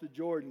across the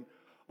Jordan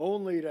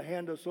only to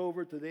hand us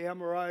over to the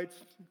Amorites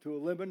to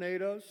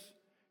eliminate us?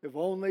 If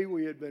only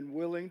we had been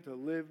willing to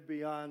live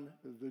beyond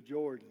the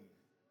Jordan.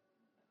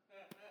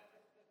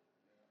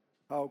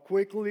 How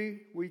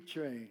quickly we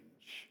change.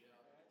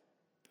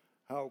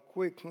 How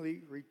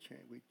quickly we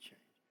change.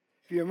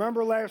 If you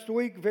remember last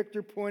week,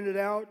 Victor pointed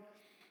out,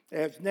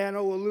 as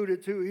Nano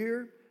alluded to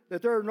here,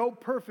 that there are no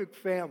perfect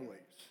families.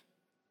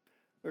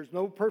 There's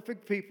no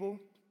perfect people.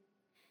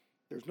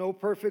 There's no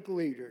perfect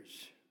leaders.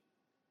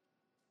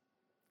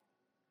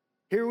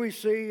 Here we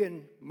see,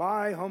 in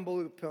my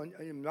humble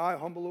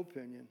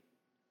opinion,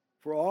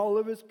 for all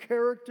of his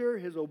character,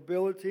 his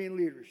ability, and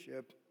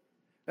leadership,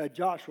 that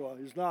Joshua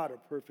is not a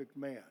perfect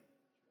man.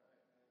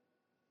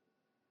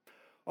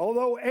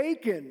 Although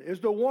Achan is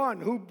the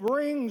one who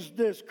brings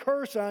this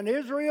curse on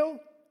Israel,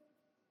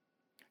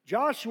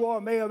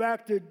 Joshua may have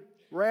acted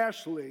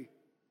rashly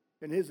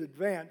in his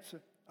advance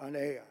on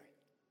Ai.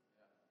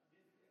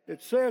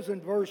 It says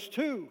in verse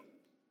 2,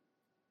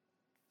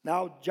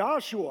 now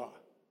Joshua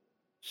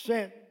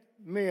sent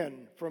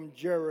men from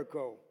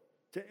Jericho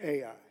to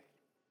Ai.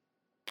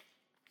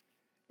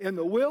 In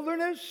the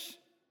wilderness,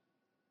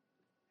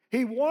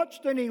 he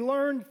watched and he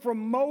learned from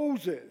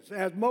Moses,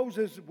 as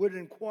Moses would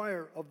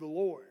inquire of the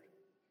Lord.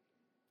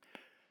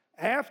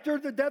 After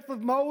the death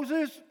of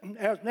Moses,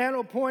 as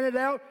Nano pointed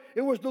out,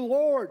 it was the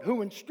Lord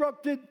who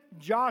instructed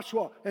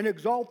Joshua and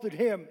exalted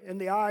him in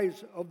the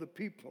eyes of the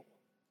people.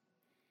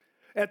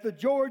 At the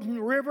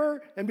Jordan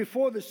River and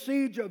before the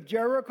siege of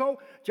Jericho,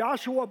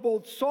 Joshua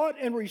both sought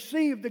and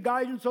received the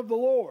guidance of the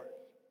Lord.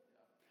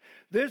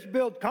 This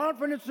built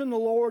confidence in the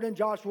Lord in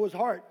Joshua's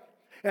heart.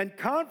 And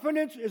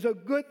confidence is a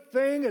good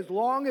thing as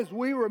long as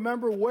we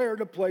remember where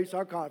to place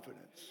our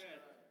confidence.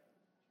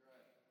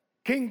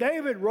 King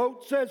David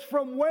says,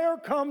 from where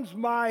comes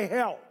my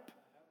help?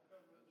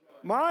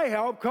 My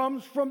help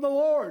comes from the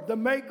Lord, the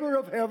maker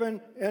of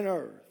heaven and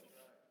earth.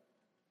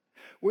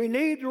 We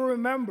need to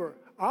remember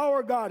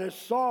our God is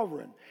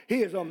sovereign.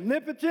 He is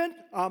omnipotent,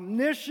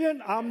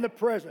 omniscient,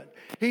 omnipresent.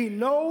 He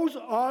knows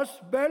us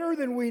better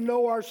than we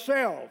know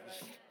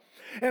ourselves.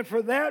 And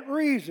for that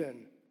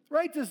reason,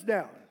 write this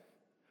down.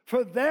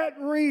 For that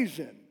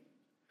reason,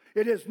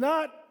 it is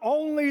not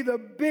only the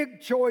big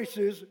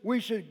choices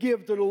we should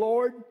give to the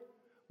Lord,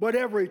 but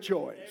every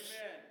choice.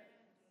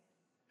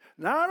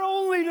 Amen. Not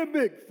only the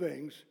big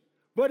things,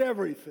 but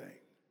everything.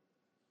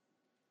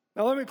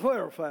 Now let me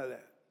clarify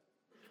that.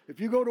 If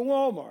you go to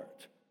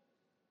Walmart,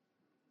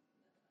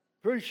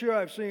 pretty sure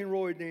I've seen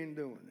Roy Dean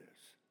doing this.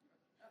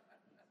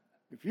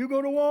 If you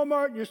go to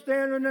Walmart and you're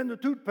standing in the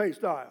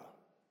toothpaste aisle,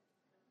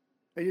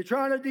 and you're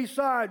trying to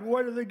decide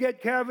whether to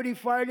get cavity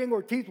fighting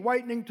or teeth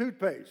whitening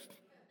toothpaste,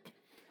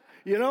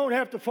 you don't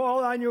have to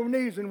fall on your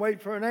knees and wait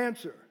for an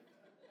answer.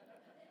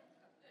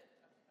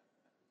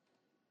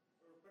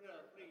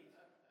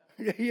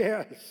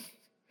 Yes,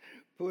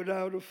 put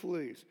out a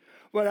fleece.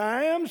 But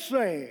I am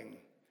saying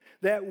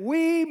that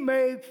we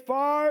make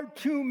far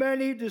too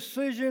many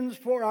decisions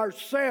for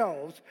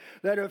ourselves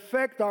that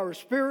affect our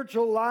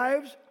spiritual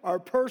lives, our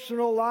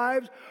personal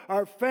lives,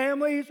 our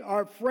families,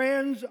 our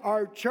friends,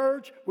 our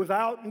church,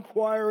 without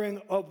inquiring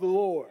of the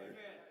Lord. Amen.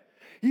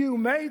 You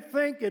may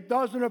think it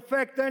doesn't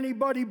affect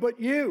anybody but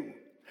you.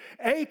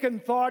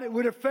 Achan thought it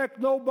would affect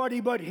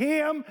nobody but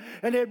him,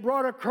 and it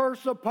brought a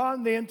curse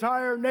upon the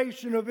entire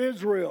nation of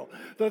Israel.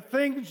 The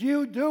things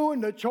you do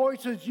and the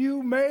choices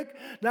you make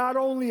not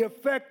only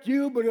affect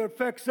you, but it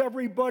affects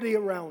everybody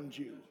around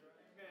you.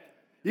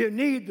 You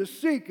need to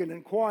seek and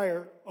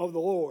inquire of the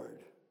Lord.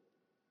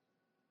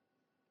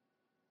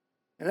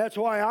 And that's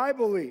why I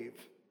believe,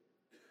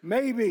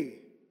 maybe,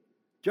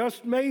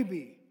 just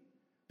maybe,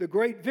 the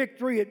great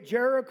victory at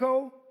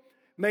Jericho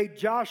made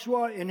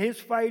Joshua and his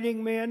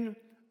fighting men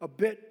a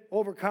bit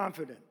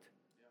overconfident.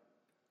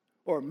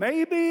 Or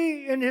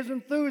maybe in his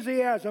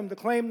enthusiasm to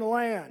claim the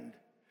land,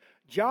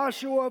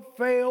 Joshua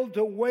failed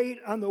to wait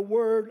on the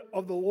word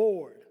of the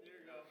Lord.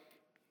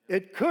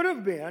 It could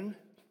have been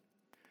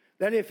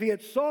that if he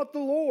had sought the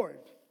Lord,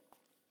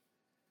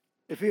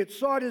 if he had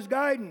sought his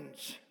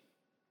guidance,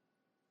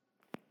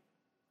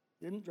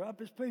 didn't drop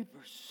his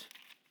papers.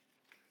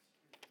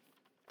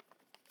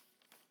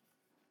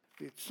 If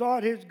he had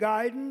sought his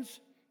guidance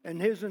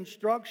and his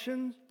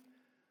instructions,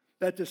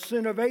 that the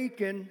sin of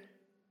Achan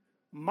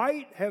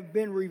might have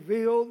been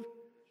revealed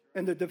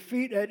and the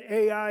defeat at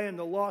Ai and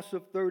the loss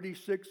of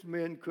 36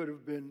 men could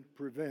have been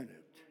prevented.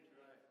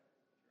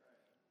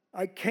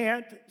 I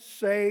can't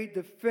say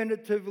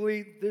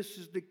definitively this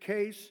is the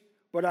case,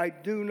 but I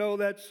do know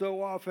that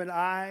so often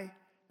and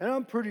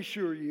I'm pretty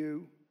sure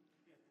you,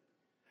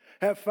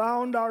 have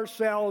found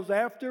ourselves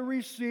after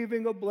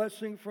receiving a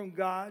blessing from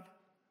God,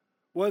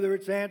 whether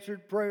it's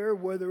answered prayer,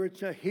 whether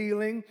it's a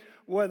healing,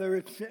 whether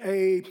it's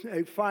a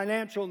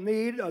financial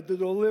need, a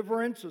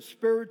deliverance, a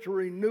spiritual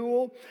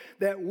renewal,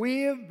 that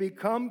we have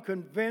become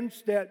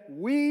convinced that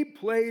we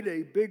played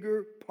a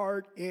bigger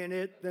part in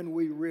it than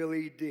we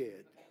really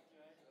did.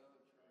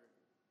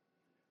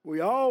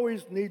 We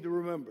always need to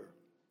remember,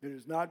 it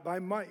is not by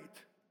might,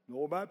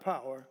 nor by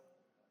power,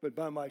 but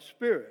by my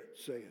Spirit,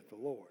 saith the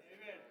Lord.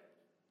 Amen.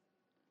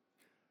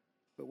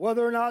 But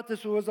whether or not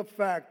this was a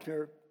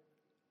factor,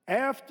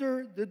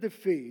 after the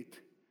defeat,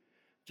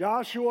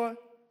 Joshua,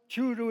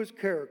 true to his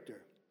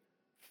character,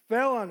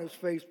 fell on his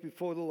face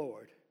before the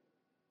Lord.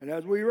 And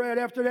as we read,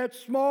 after that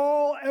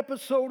small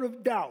episode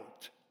of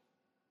doubt,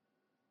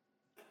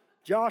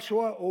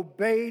 Joshua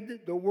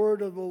obeyed the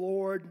word of the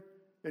Lord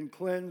and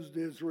cleansed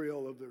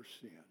Israel of their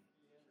sin.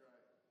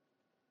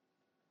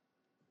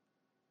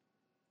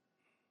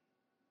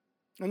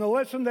 And the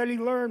lesson that he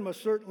learned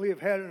must certainly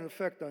have had an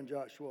effect on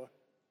Joshua,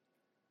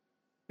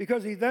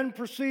 because he then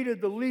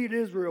proceeded to lead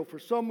Israel for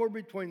somewhere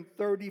between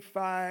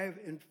 35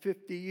 and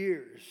 50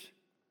 years.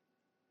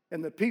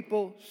 And the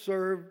people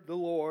served the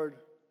Lord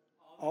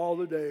all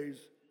the days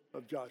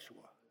of Joshua.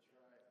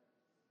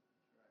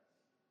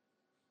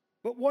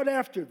 But what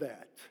after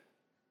that?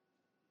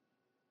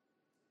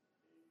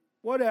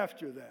 What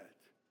after that?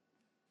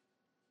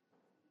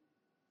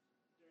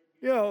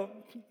 You know,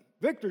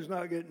 Victor's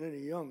not getting any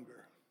younger.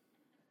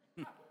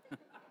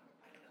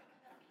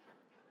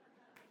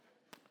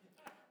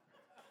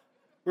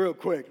 Real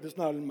quick, this is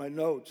not in my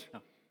notes. No.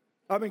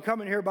 I've been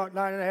coming here about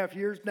 9.5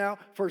 years now.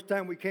 First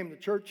time we came to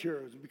church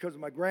here was because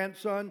of my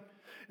grandson.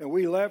 And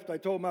we left. I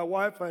told my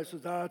wife, I said,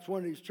 it's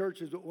one of these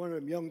churches, one of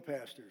them young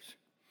pastors.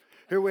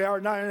 Here we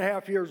are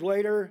 9.5 years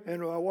later,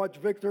 and I watch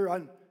Victor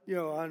on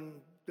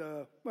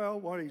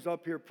when he's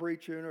up here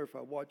preaching, or if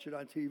I watch it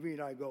on TV,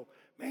 and I go,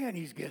 man,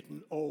 he's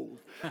getting old.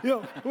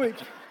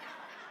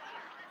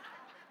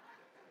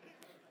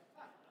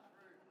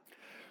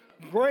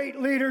 Great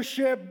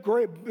leadership,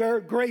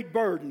 great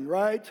burden,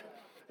 right?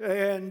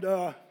 And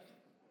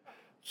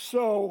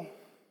so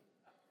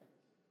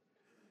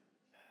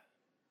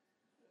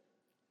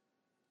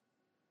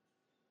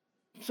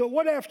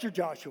what after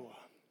Joshua?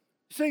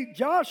 See,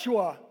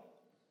 Joshua,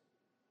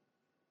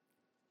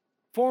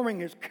 forming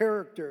his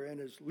character and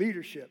his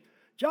leadership,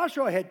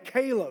 Joshua had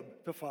Caleb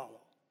to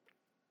follow.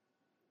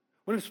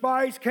 When the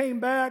spies came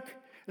back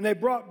and they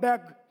brought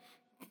back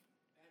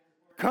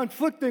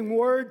conflicting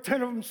word,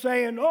 10 of them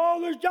saying,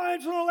 there's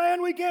giants in the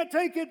land, we can't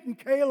take it. And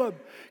Caleb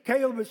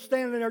is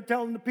standing there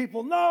telling the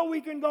people, no, we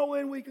can go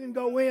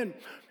in.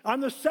 On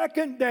the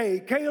second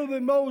day, Caleb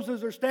and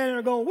Moses are standing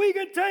there going, we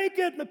can take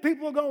it. And the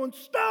people are going,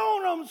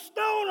 stone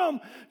them.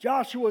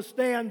 Joshua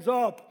stands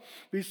up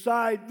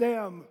beside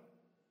them.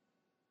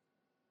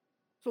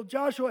 So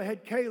Joshua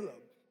had Caleb.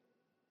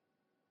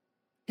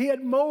 He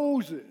had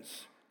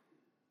Moses.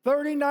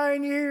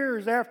 39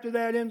 years after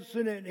that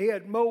incident, he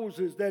had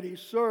Moses that he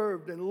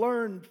served and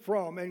learned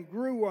from and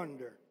grew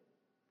under.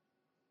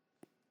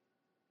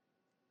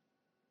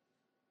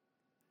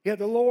 He had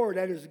the Lord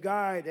as his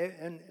guide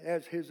and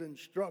as his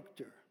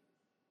instructor.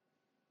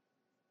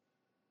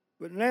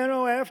 But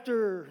Nano,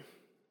 after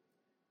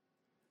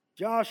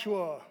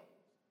Joshua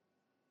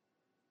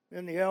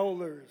and the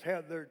elders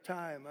had their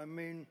time,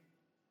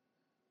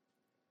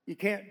 you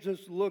can't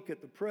just look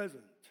at the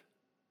present.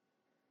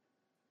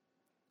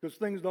 Because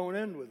things don't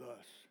end with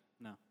us.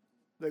 No.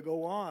 They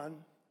go on.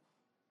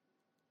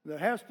 There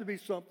has to be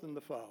something to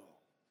follow.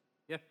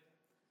 Yeah.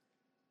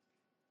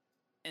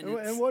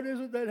 And what is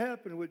it that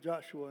happened with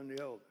Joshua and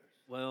the elders?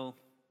 Well,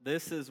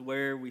 this is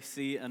where we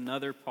see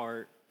another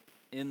part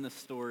in the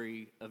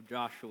story of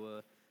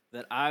Joshua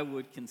that I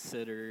would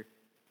consider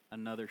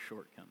another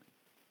shortcoming.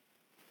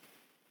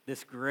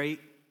 This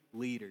great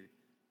leader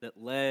that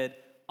led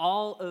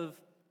all of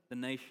the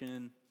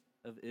nation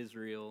of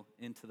Israel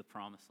into the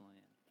promised land.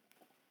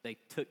 They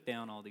took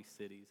down all these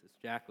cities, as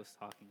Jack was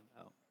talking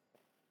about.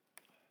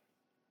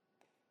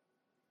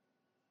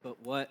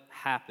 But what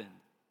happened?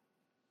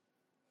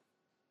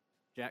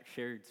 Jack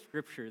shared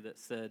scripture that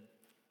said,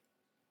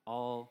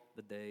 all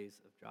the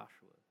days of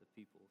Joshua, the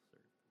people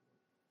served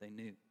they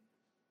knew.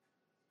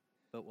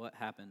 But what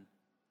happened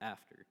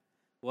after?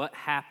 What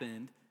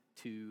happened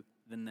to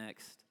the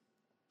next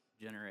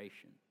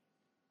generation?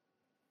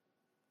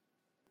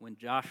 When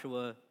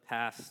Joshua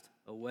passed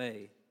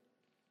away,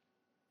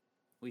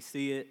 we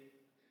see it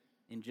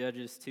in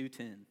Judges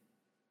 2:10.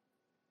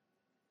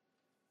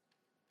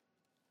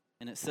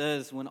 And it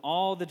says, when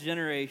all that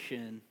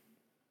generation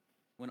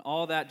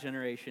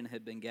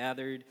had been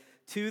gathered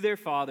to their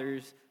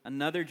fathers,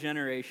 another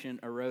generation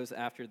arose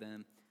after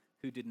them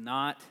who did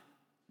not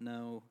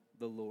know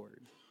the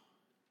Lord,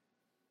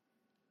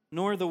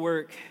 nor the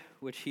work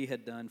which he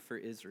had done for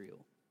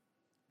Israel.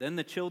 Then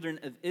the children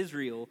of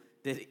Israel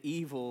did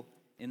evil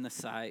in the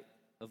sight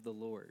of the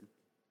Lord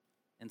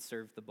and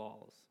served the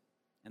Baals.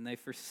 And they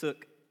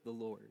forsook the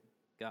Lord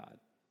God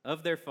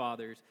of their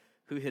fathers,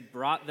 who had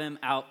brought them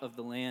out of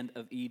the land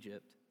of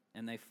Egypt,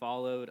 and they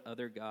followed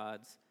other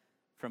gods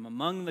from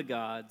among the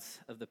gods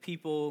of the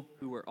people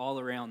who were all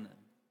around them.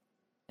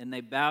 And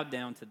they bowed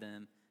down to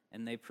them,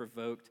 and they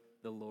provoked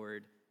the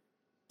Lord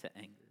to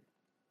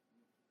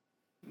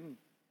anger.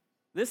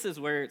 This is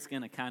where it's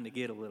going to kind of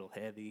get a little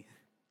heavy,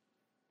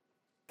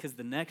 because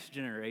the next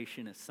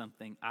generation is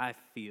something I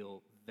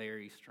feel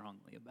very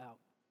strongly about.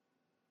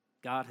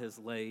 God has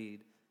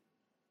laid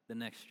the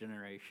next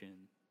generation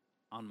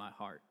on my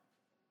heart.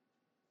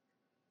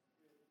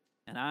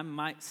 And I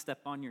might step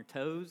on your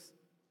toes,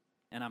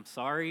 and I'm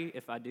sorry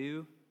if I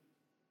do,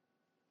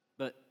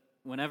 but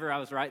whenever I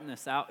was writing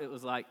this out, it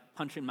was like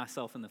punching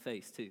myself in the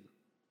face too.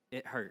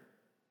 It hurt.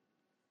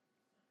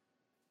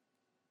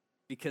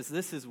 Because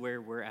this is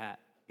where we're at,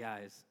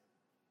 guys.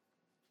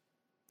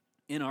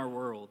 In our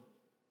world,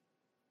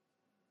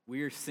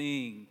 we are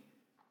seeing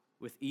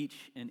with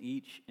each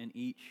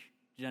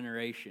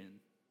generation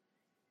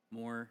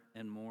more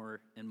and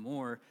more and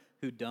more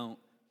who don't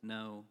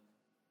know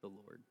the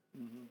Lord.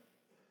 Mm-hmm.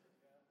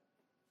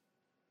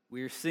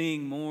 We are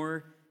seeing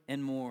more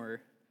and more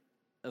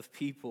of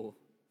people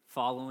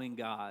following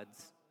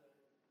gods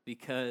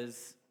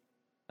because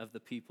of the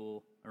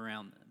people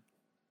around them.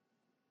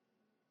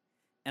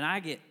 And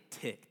I get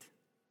ticked.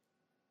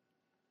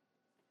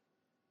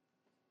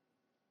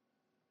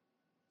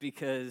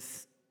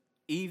 Because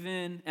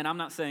even, and I'm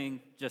not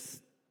saying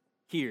just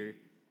here,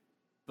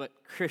 but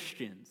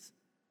Christians,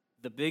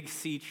 the Big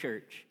C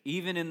church,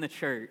 even in the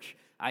church,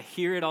 I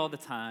hear it all the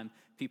time,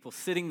 people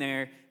sitting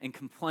there and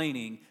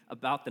complaining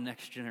about the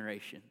next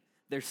generation.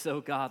 They're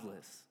so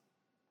godless.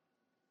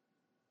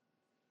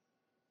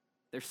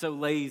 They're so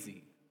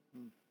lazy.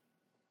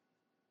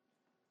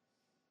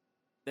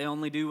 They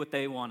only do what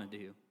they want to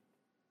do.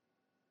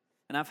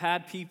 And I've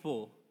had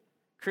people,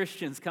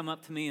 Christians, come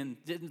up to me and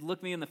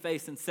look me in the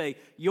face and say,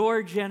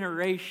 your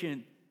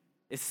generation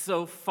is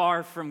so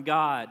far from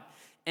God.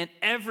 And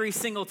every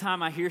single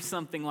time I hear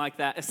something like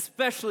that,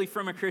 especially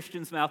from a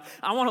Christian's mouth,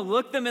 I want to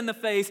look them in the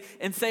face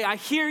and say, I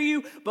hear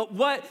you, but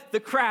what the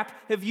crap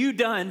have you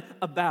done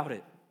about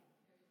it?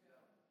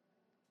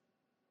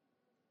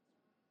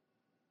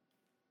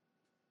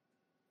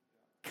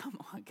 Come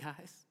on,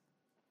 guys.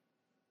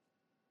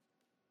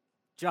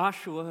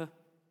 Joshua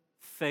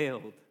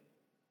failed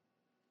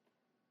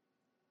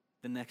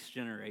the next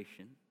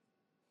generation.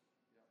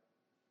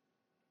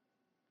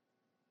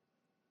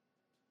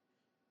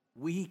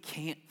 We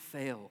can't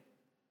fail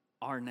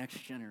our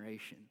next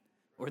generation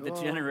or the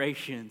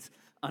generations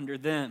under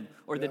them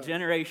or the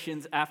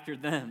generations after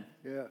them.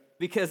 Yeah.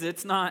 Because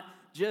it's not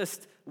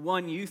just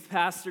one youth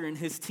pastor and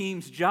his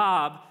team's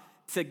job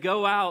to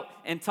go out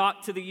and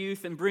talk to the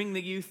youth and bring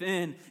the youth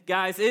in.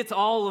 Guys, it's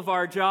all of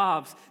our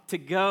jobs to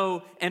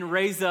go and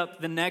raise up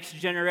the next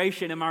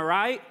generation. Am I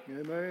right?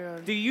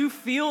 Amen. Do you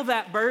feel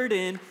that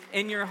burden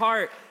in your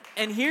heart?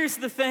 And here's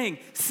the thing,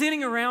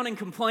 sitting around and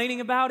complaining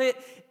about it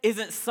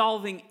isn't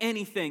solving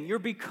anything. You're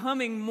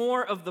becoming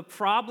more of the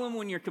problem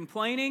when you're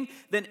complaining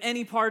than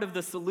any part of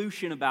the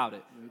solution about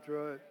it. That's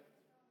right.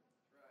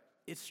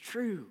 It's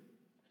true.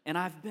 And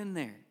I've been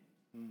there.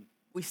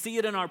 We see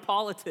it in our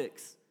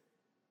politics.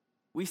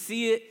 We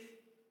see it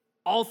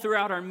all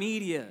throughout our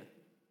media.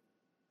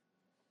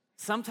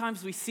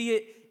 Sometimes we see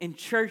it in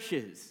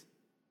churches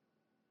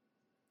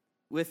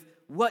with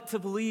what to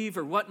believe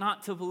or what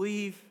not to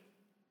believe.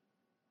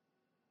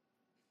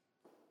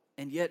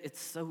 And yet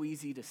it's so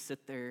easy to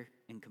sit there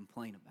and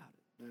complain about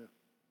it. Yeah.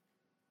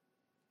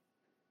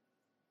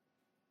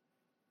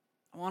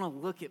 I want to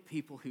look at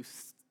people who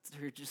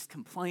are just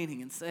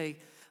complaining and say,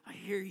 I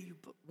hear you,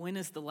 but when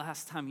is the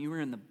last time you were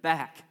in the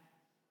back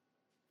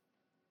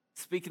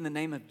speaking the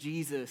name of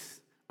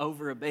Jesus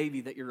over a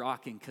baby that you're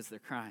rocking because they're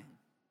crying?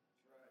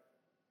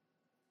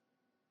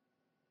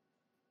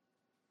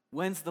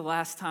 When's the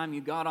last time you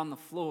got on the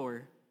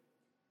floor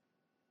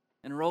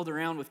and rolled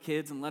around with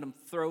kids and let them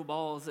throw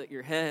balls at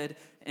your head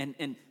and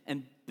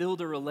build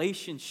a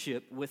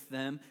relationship with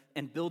them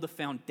and build a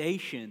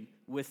foundation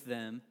with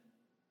them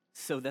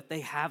so that they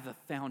have a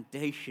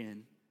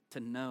foundation to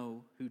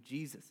know who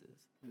Jesus is?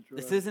 That's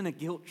right. This isn't a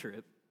guilt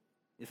trip.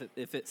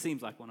 If it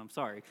seems like one, I'm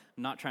sorry.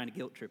 I'm not trying to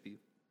guilt trip you.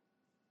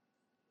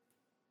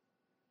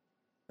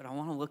 But I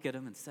want to look at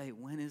them and say,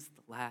 when is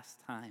the last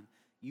time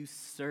you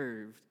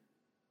served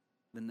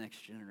the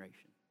next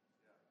generation.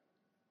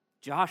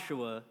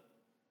 Joshua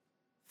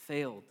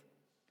failed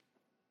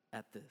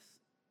at this.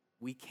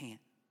 We can't.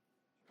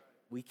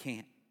 We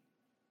can't.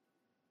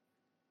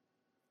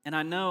 And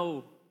I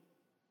know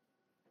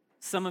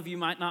some of you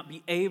might not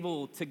be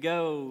able to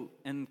go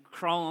and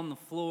crawl on the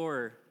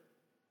floor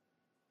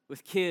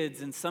with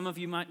kids, and some of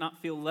you might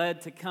not feel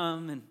led to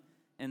come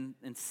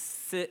and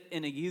sit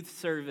in a youth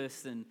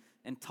service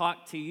and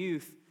talk to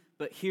youth.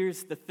 But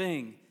here's the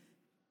thing.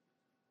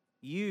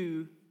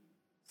 You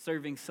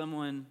serving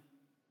someone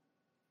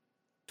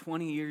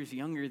 20 years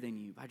younger than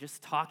you by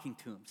just talking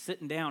to them,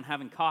 sitting down,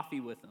 having coffee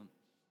with them,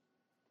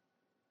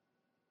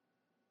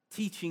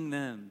 teaching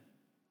them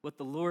what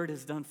the Lord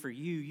has done for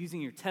you,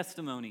 using your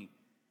testimony,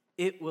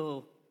 it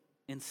will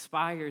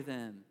inspire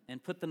them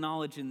and put the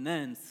knowledge in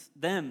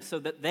them so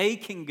that they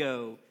can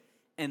go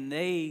and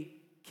they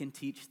can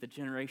teach the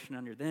generation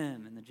under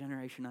them and the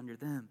generation under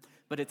them.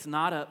 But it's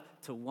not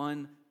up to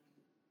one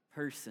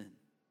person.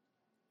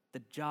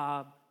 The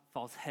job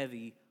falls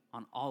heavy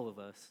on all of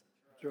us,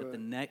 That's that right. the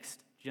next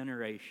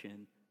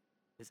generation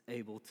is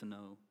able to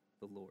know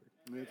the Lord.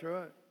 That's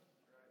right.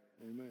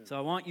 Amen. So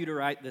I want you to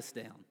write this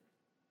down.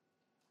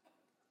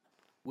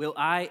 Will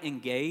I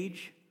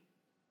engage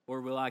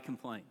or will I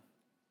complain?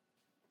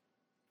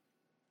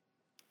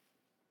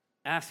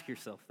 Ask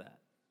yourself that.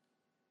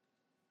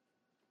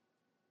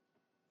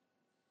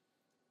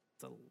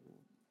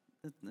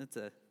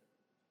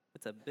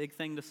 It's a big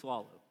thing to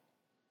swallow.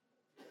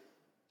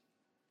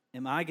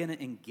 Am I going to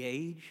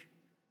engage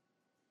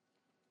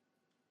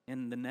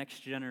in the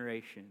next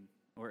generation,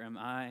 or am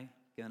I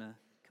going to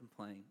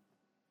complain?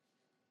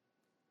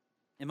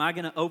 Am I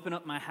going to open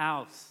up my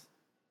house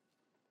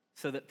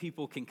so that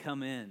people can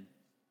come in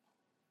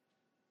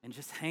and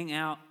just hang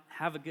out,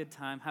 have a good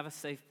time, have a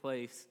safe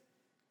place,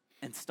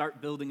 and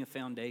start building a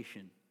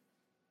foundation?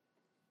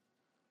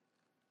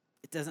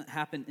 It doesn't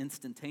happen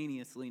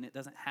instantaneously, and it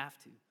doesn't have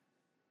to.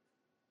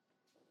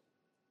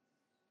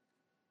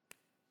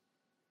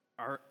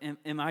 Or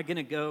am I going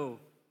to go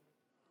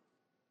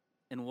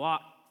and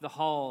walk the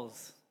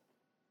halls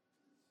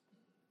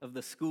of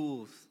the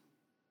schools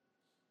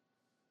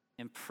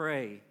and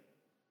pray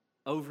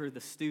over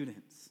the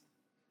students?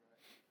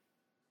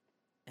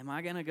 Am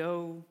I going to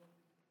go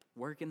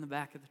work in the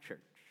back of the church?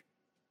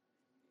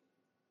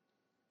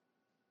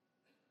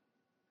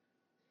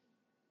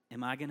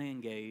 Am I going to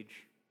engage,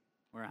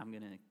 or am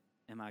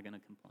I going to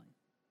complain?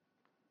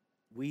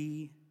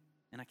 We,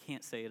 and I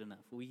can't say it enough,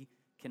 we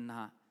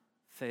cannot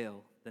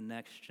fail the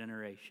next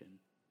generation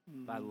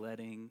by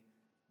letting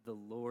the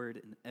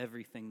Lord and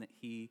everything that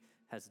He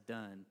has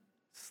done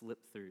slip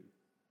through.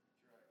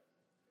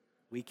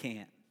 We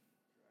can't.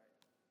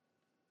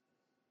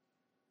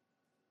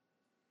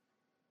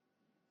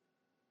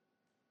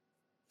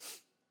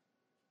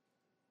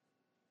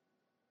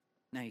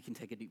 Now you can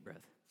take a deep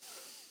breath.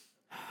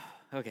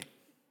 Okay,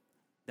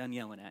 done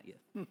yelling at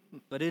you.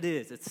 But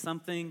it's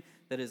something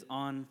that is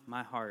on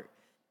my heart.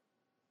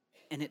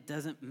 And it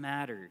doesn't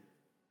matter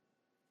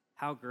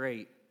how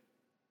great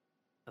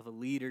of a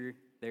leader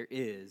there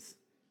is.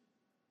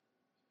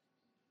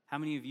 How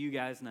many of you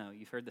guys know,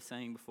 you've heard the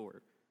saying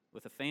before,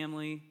 with a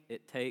family,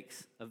 it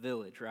takes a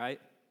village, right?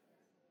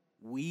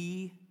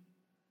 We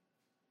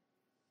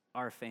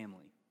are a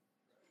family.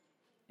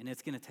 And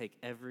it's going to take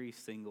every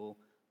single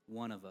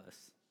one of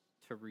us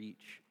to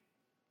reach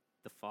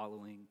the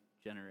following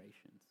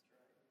generations.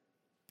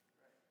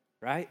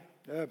 Right?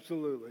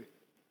 Absolutely.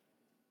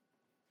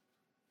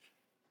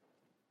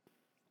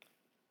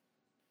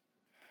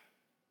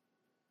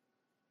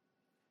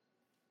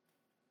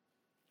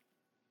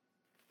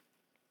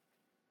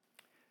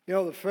 You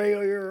know, the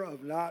failure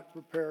of not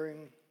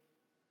preparing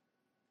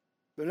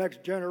the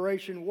next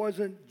generation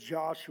wasn't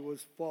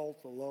Joshua's fault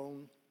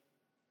alone.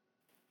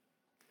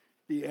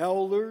 The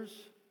elders,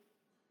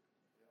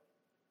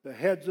 the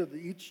heads of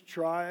each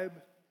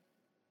tribe,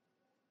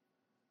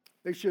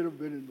 they should have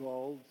been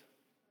involved.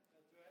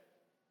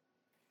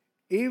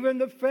 Even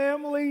the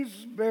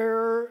families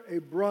bear a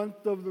brunt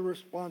of the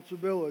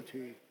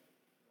responsibility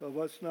of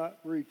us not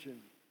reaching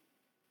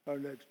our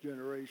next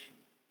generation.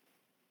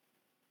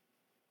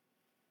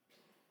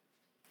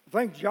 I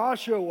think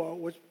Joshua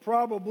was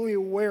probably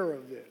aware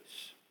of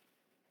this.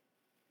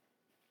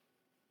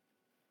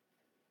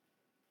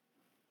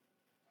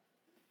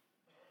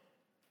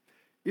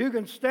 You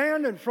can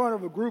stand in front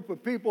of a group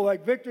of people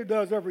like Victor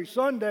does every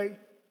Sunday,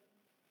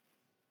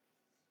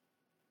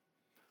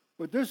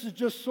 but this is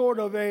just sort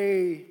of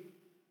a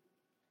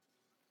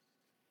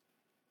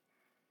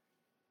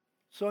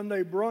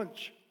Sunday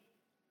brunch.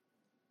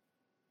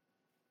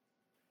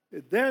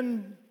 It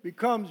then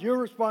becomes your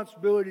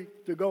responsibility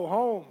to go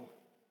home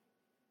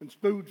and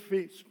spoon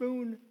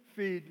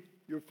feed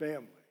your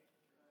family.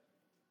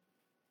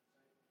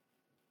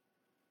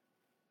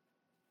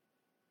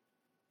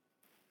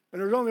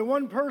 And there's only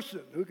one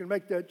person who can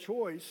make that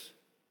choice,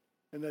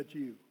 and that's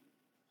you.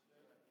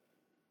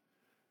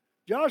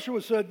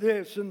 Joshua said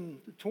this in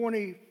the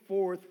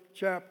 24th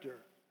chapter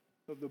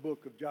of the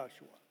book of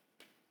Joshua.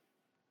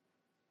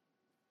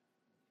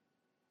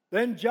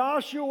 Then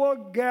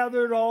Joshua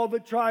gathered all the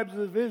tribes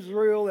of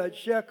Israel at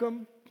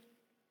Shechem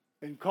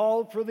and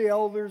called for the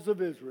elders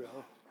of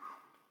Israel,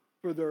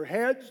 for their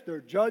heads,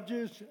 their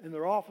judges, and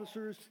their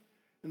officers,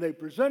 and they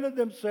presented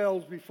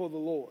themselves before the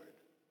Lord.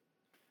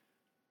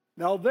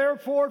 Now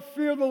therefore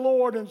fear the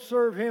Lord and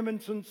serve him in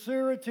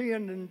sincerity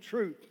and in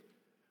truth,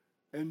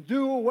 and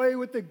do away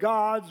with the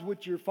gods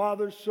which your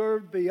fathers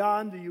served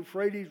beyond the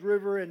Euphrates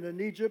River and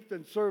in Egypt,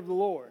 and serve the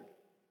Lord.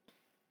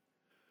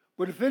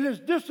 But if it is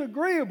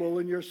disagreeable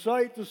in your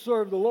sight to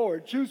serve the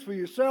Lord, choose for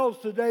yourselves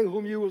today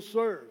whom you will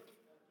serve,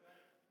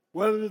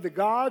 whether the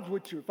gods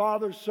which your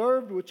fathers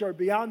served, which are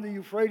beyond the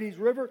Euphrates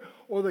River,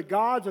 or the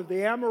gods of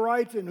the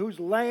Amorites in whose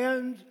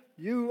land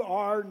you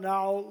are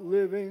now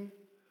living.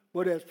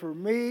 But as for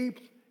me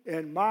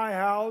and my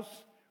house,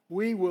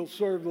 we will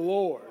serve the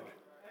Lord.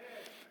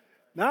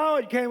 Now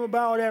it came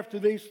about after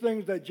these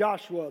things that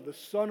Joshua, the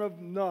son of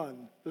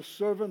Nun, the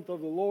servant of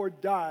the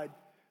Lord, died,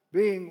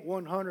 being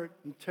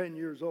 110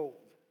 years old.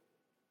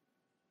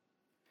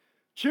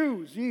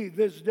 Choose ye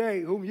this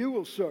day whom you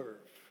will serve.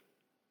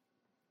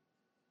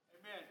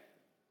 Amen.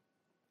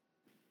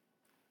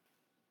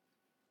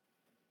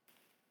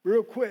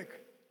 Real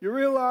quick, you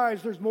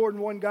realize there's more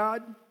than one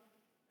God?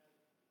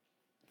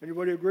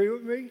 Anybody agree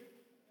with me?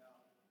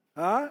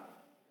 Huh?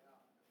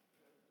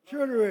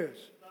 Sure there is.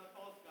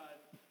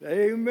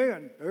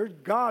 Amen. There's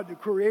God, the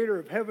creator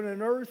of heaven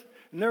and earth,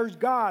 and there's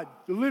God,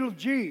 the little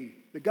g,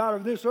 the God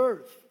of this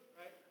earth.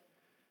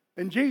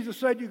 And Jesus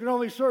said you can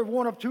only serve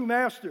one of two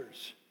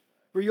masters,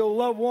 for you'll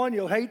love one,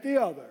 you'll hate the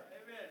other.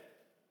 Amen.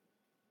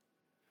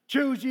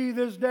 Choose ye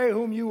this day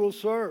whom you will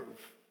serve.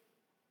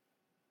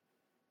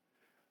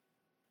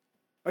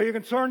 Are you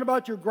concerned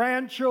about your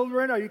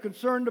grandchildren? Are you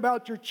concerned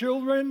about your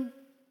children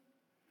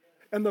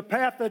and the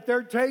path that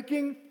they're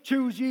taking?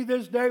 Choose ye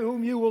this day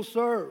whom you will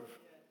serve,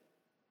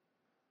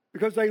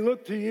 because they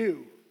look to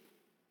you.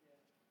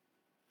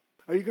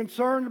 Are you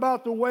concerned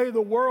about the way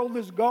the world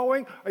is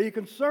going? Are you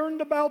concerned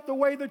about the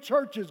way the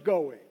church is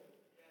going?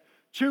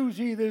 Choose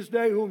ye this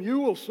day whom you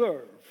will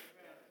serve.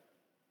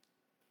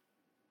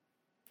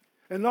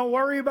 And don't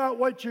worry about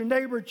what your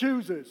neighbor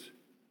chooses.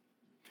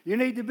 You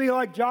need to be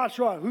like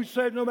Joshua, who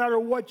said, no matter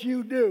what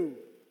you do,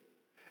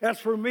 as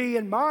for me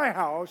and my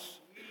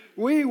house,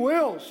 we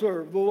will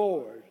serve the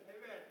Lord.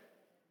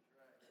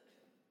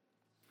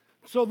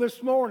 So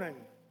this morning,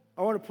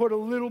 I want to put a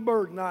little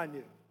burden on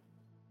you.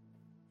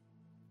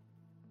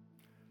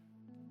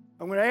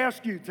 I'm going to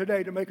ask you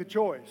today to make a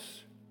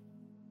choice.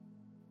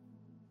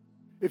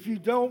 If you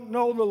don't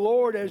know the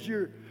Lord as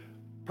your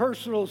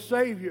personal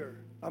Savior,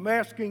 I'm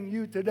asking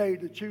you today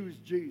to choose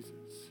Jesus.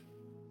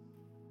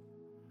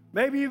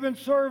 Maybe you've been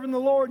serving the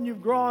Lord and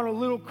you've grown a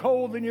little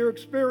cold in your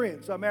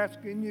experience. I'm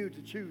asking you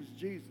to choose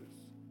Jesus.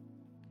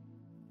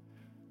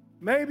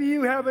 Maybe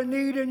you have a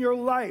need in your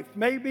life.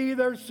 Maybe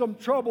there's some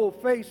trouble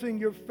facing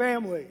your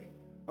family.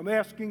 I'm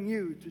asking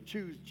you to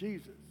choose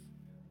Jesus.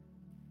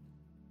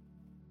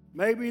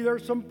 Maybe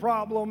there's some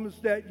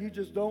problems that you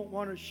just don't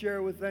want to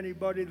share with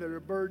anybody that are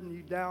burdening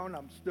you down.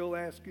 I'm still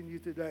asking you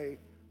today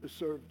to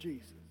serve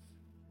Jesus.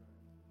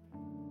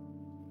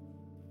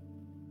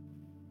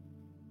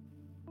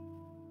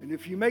 And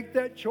if you make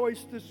that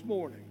choice this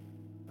morning,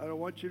 I don't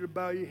want you to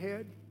bow your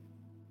head.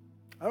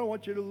 I don't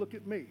want you to look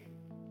at me.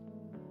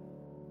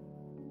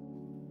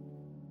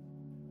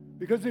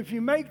 Because if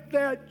you make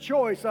that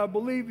choice, I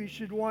believe you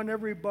should want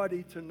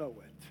everybody to know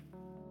it.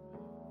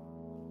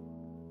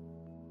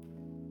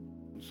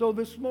 So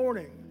this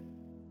morning,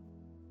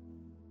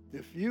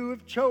 if you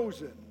have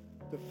chosen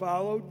to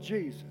follow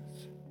Jesus,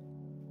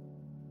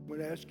 I'm going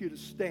to ask you to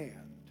stand.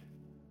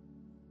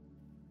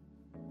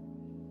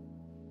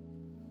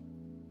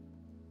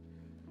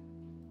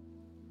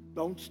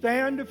 Don't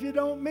stand if you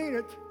don't mean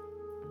it.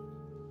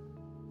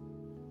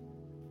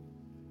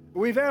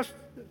 We've asked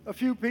a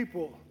few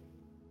people.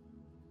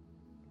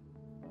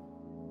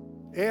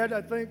 Ed,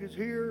 I think, is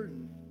here,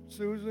 and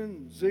Susan,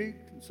 and Zeke,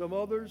 and some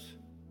others.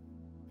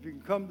 If you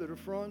can come to the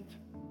front.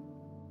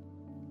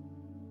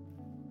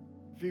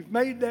 If you've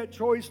made that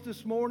choice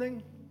this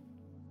morning,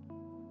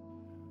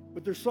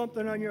 but there's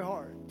something on your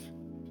heart.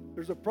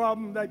 There's a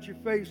problem that you're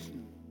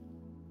facing.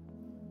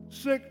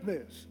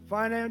 Sickness,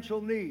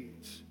 financial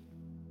needs,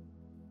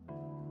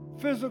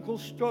 physical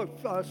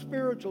struggle,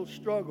 spiritual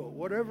struggle,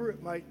 whatever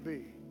it might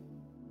be.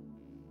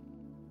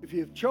 If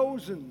you've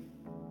chosen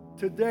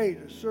today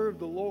to serve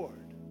the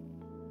Lord,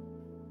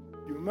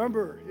 you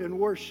remember in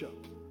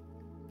worship,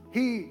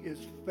 He is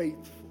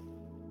faithful.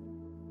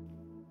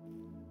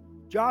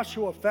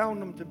 Joshua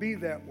found him to be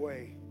that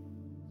way.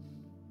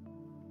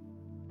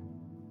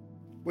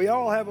 We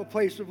all have a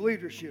place of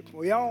leadership.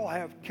 We all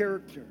have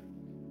character.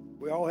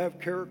 We all have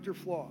character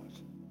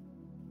flaws.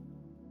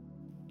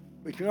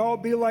 We can all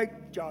be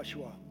like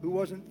Joshua, who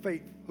wasn't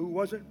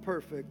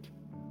perfect,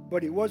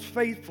 but he was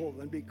faithful,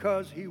 and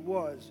because he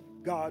was,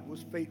 God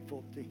was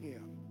faithful to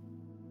him.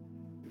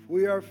 If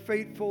we are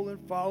faithful in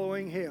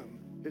following him,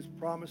 his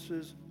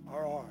promises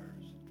are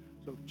ours.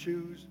 So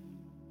choose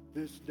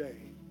this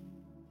day.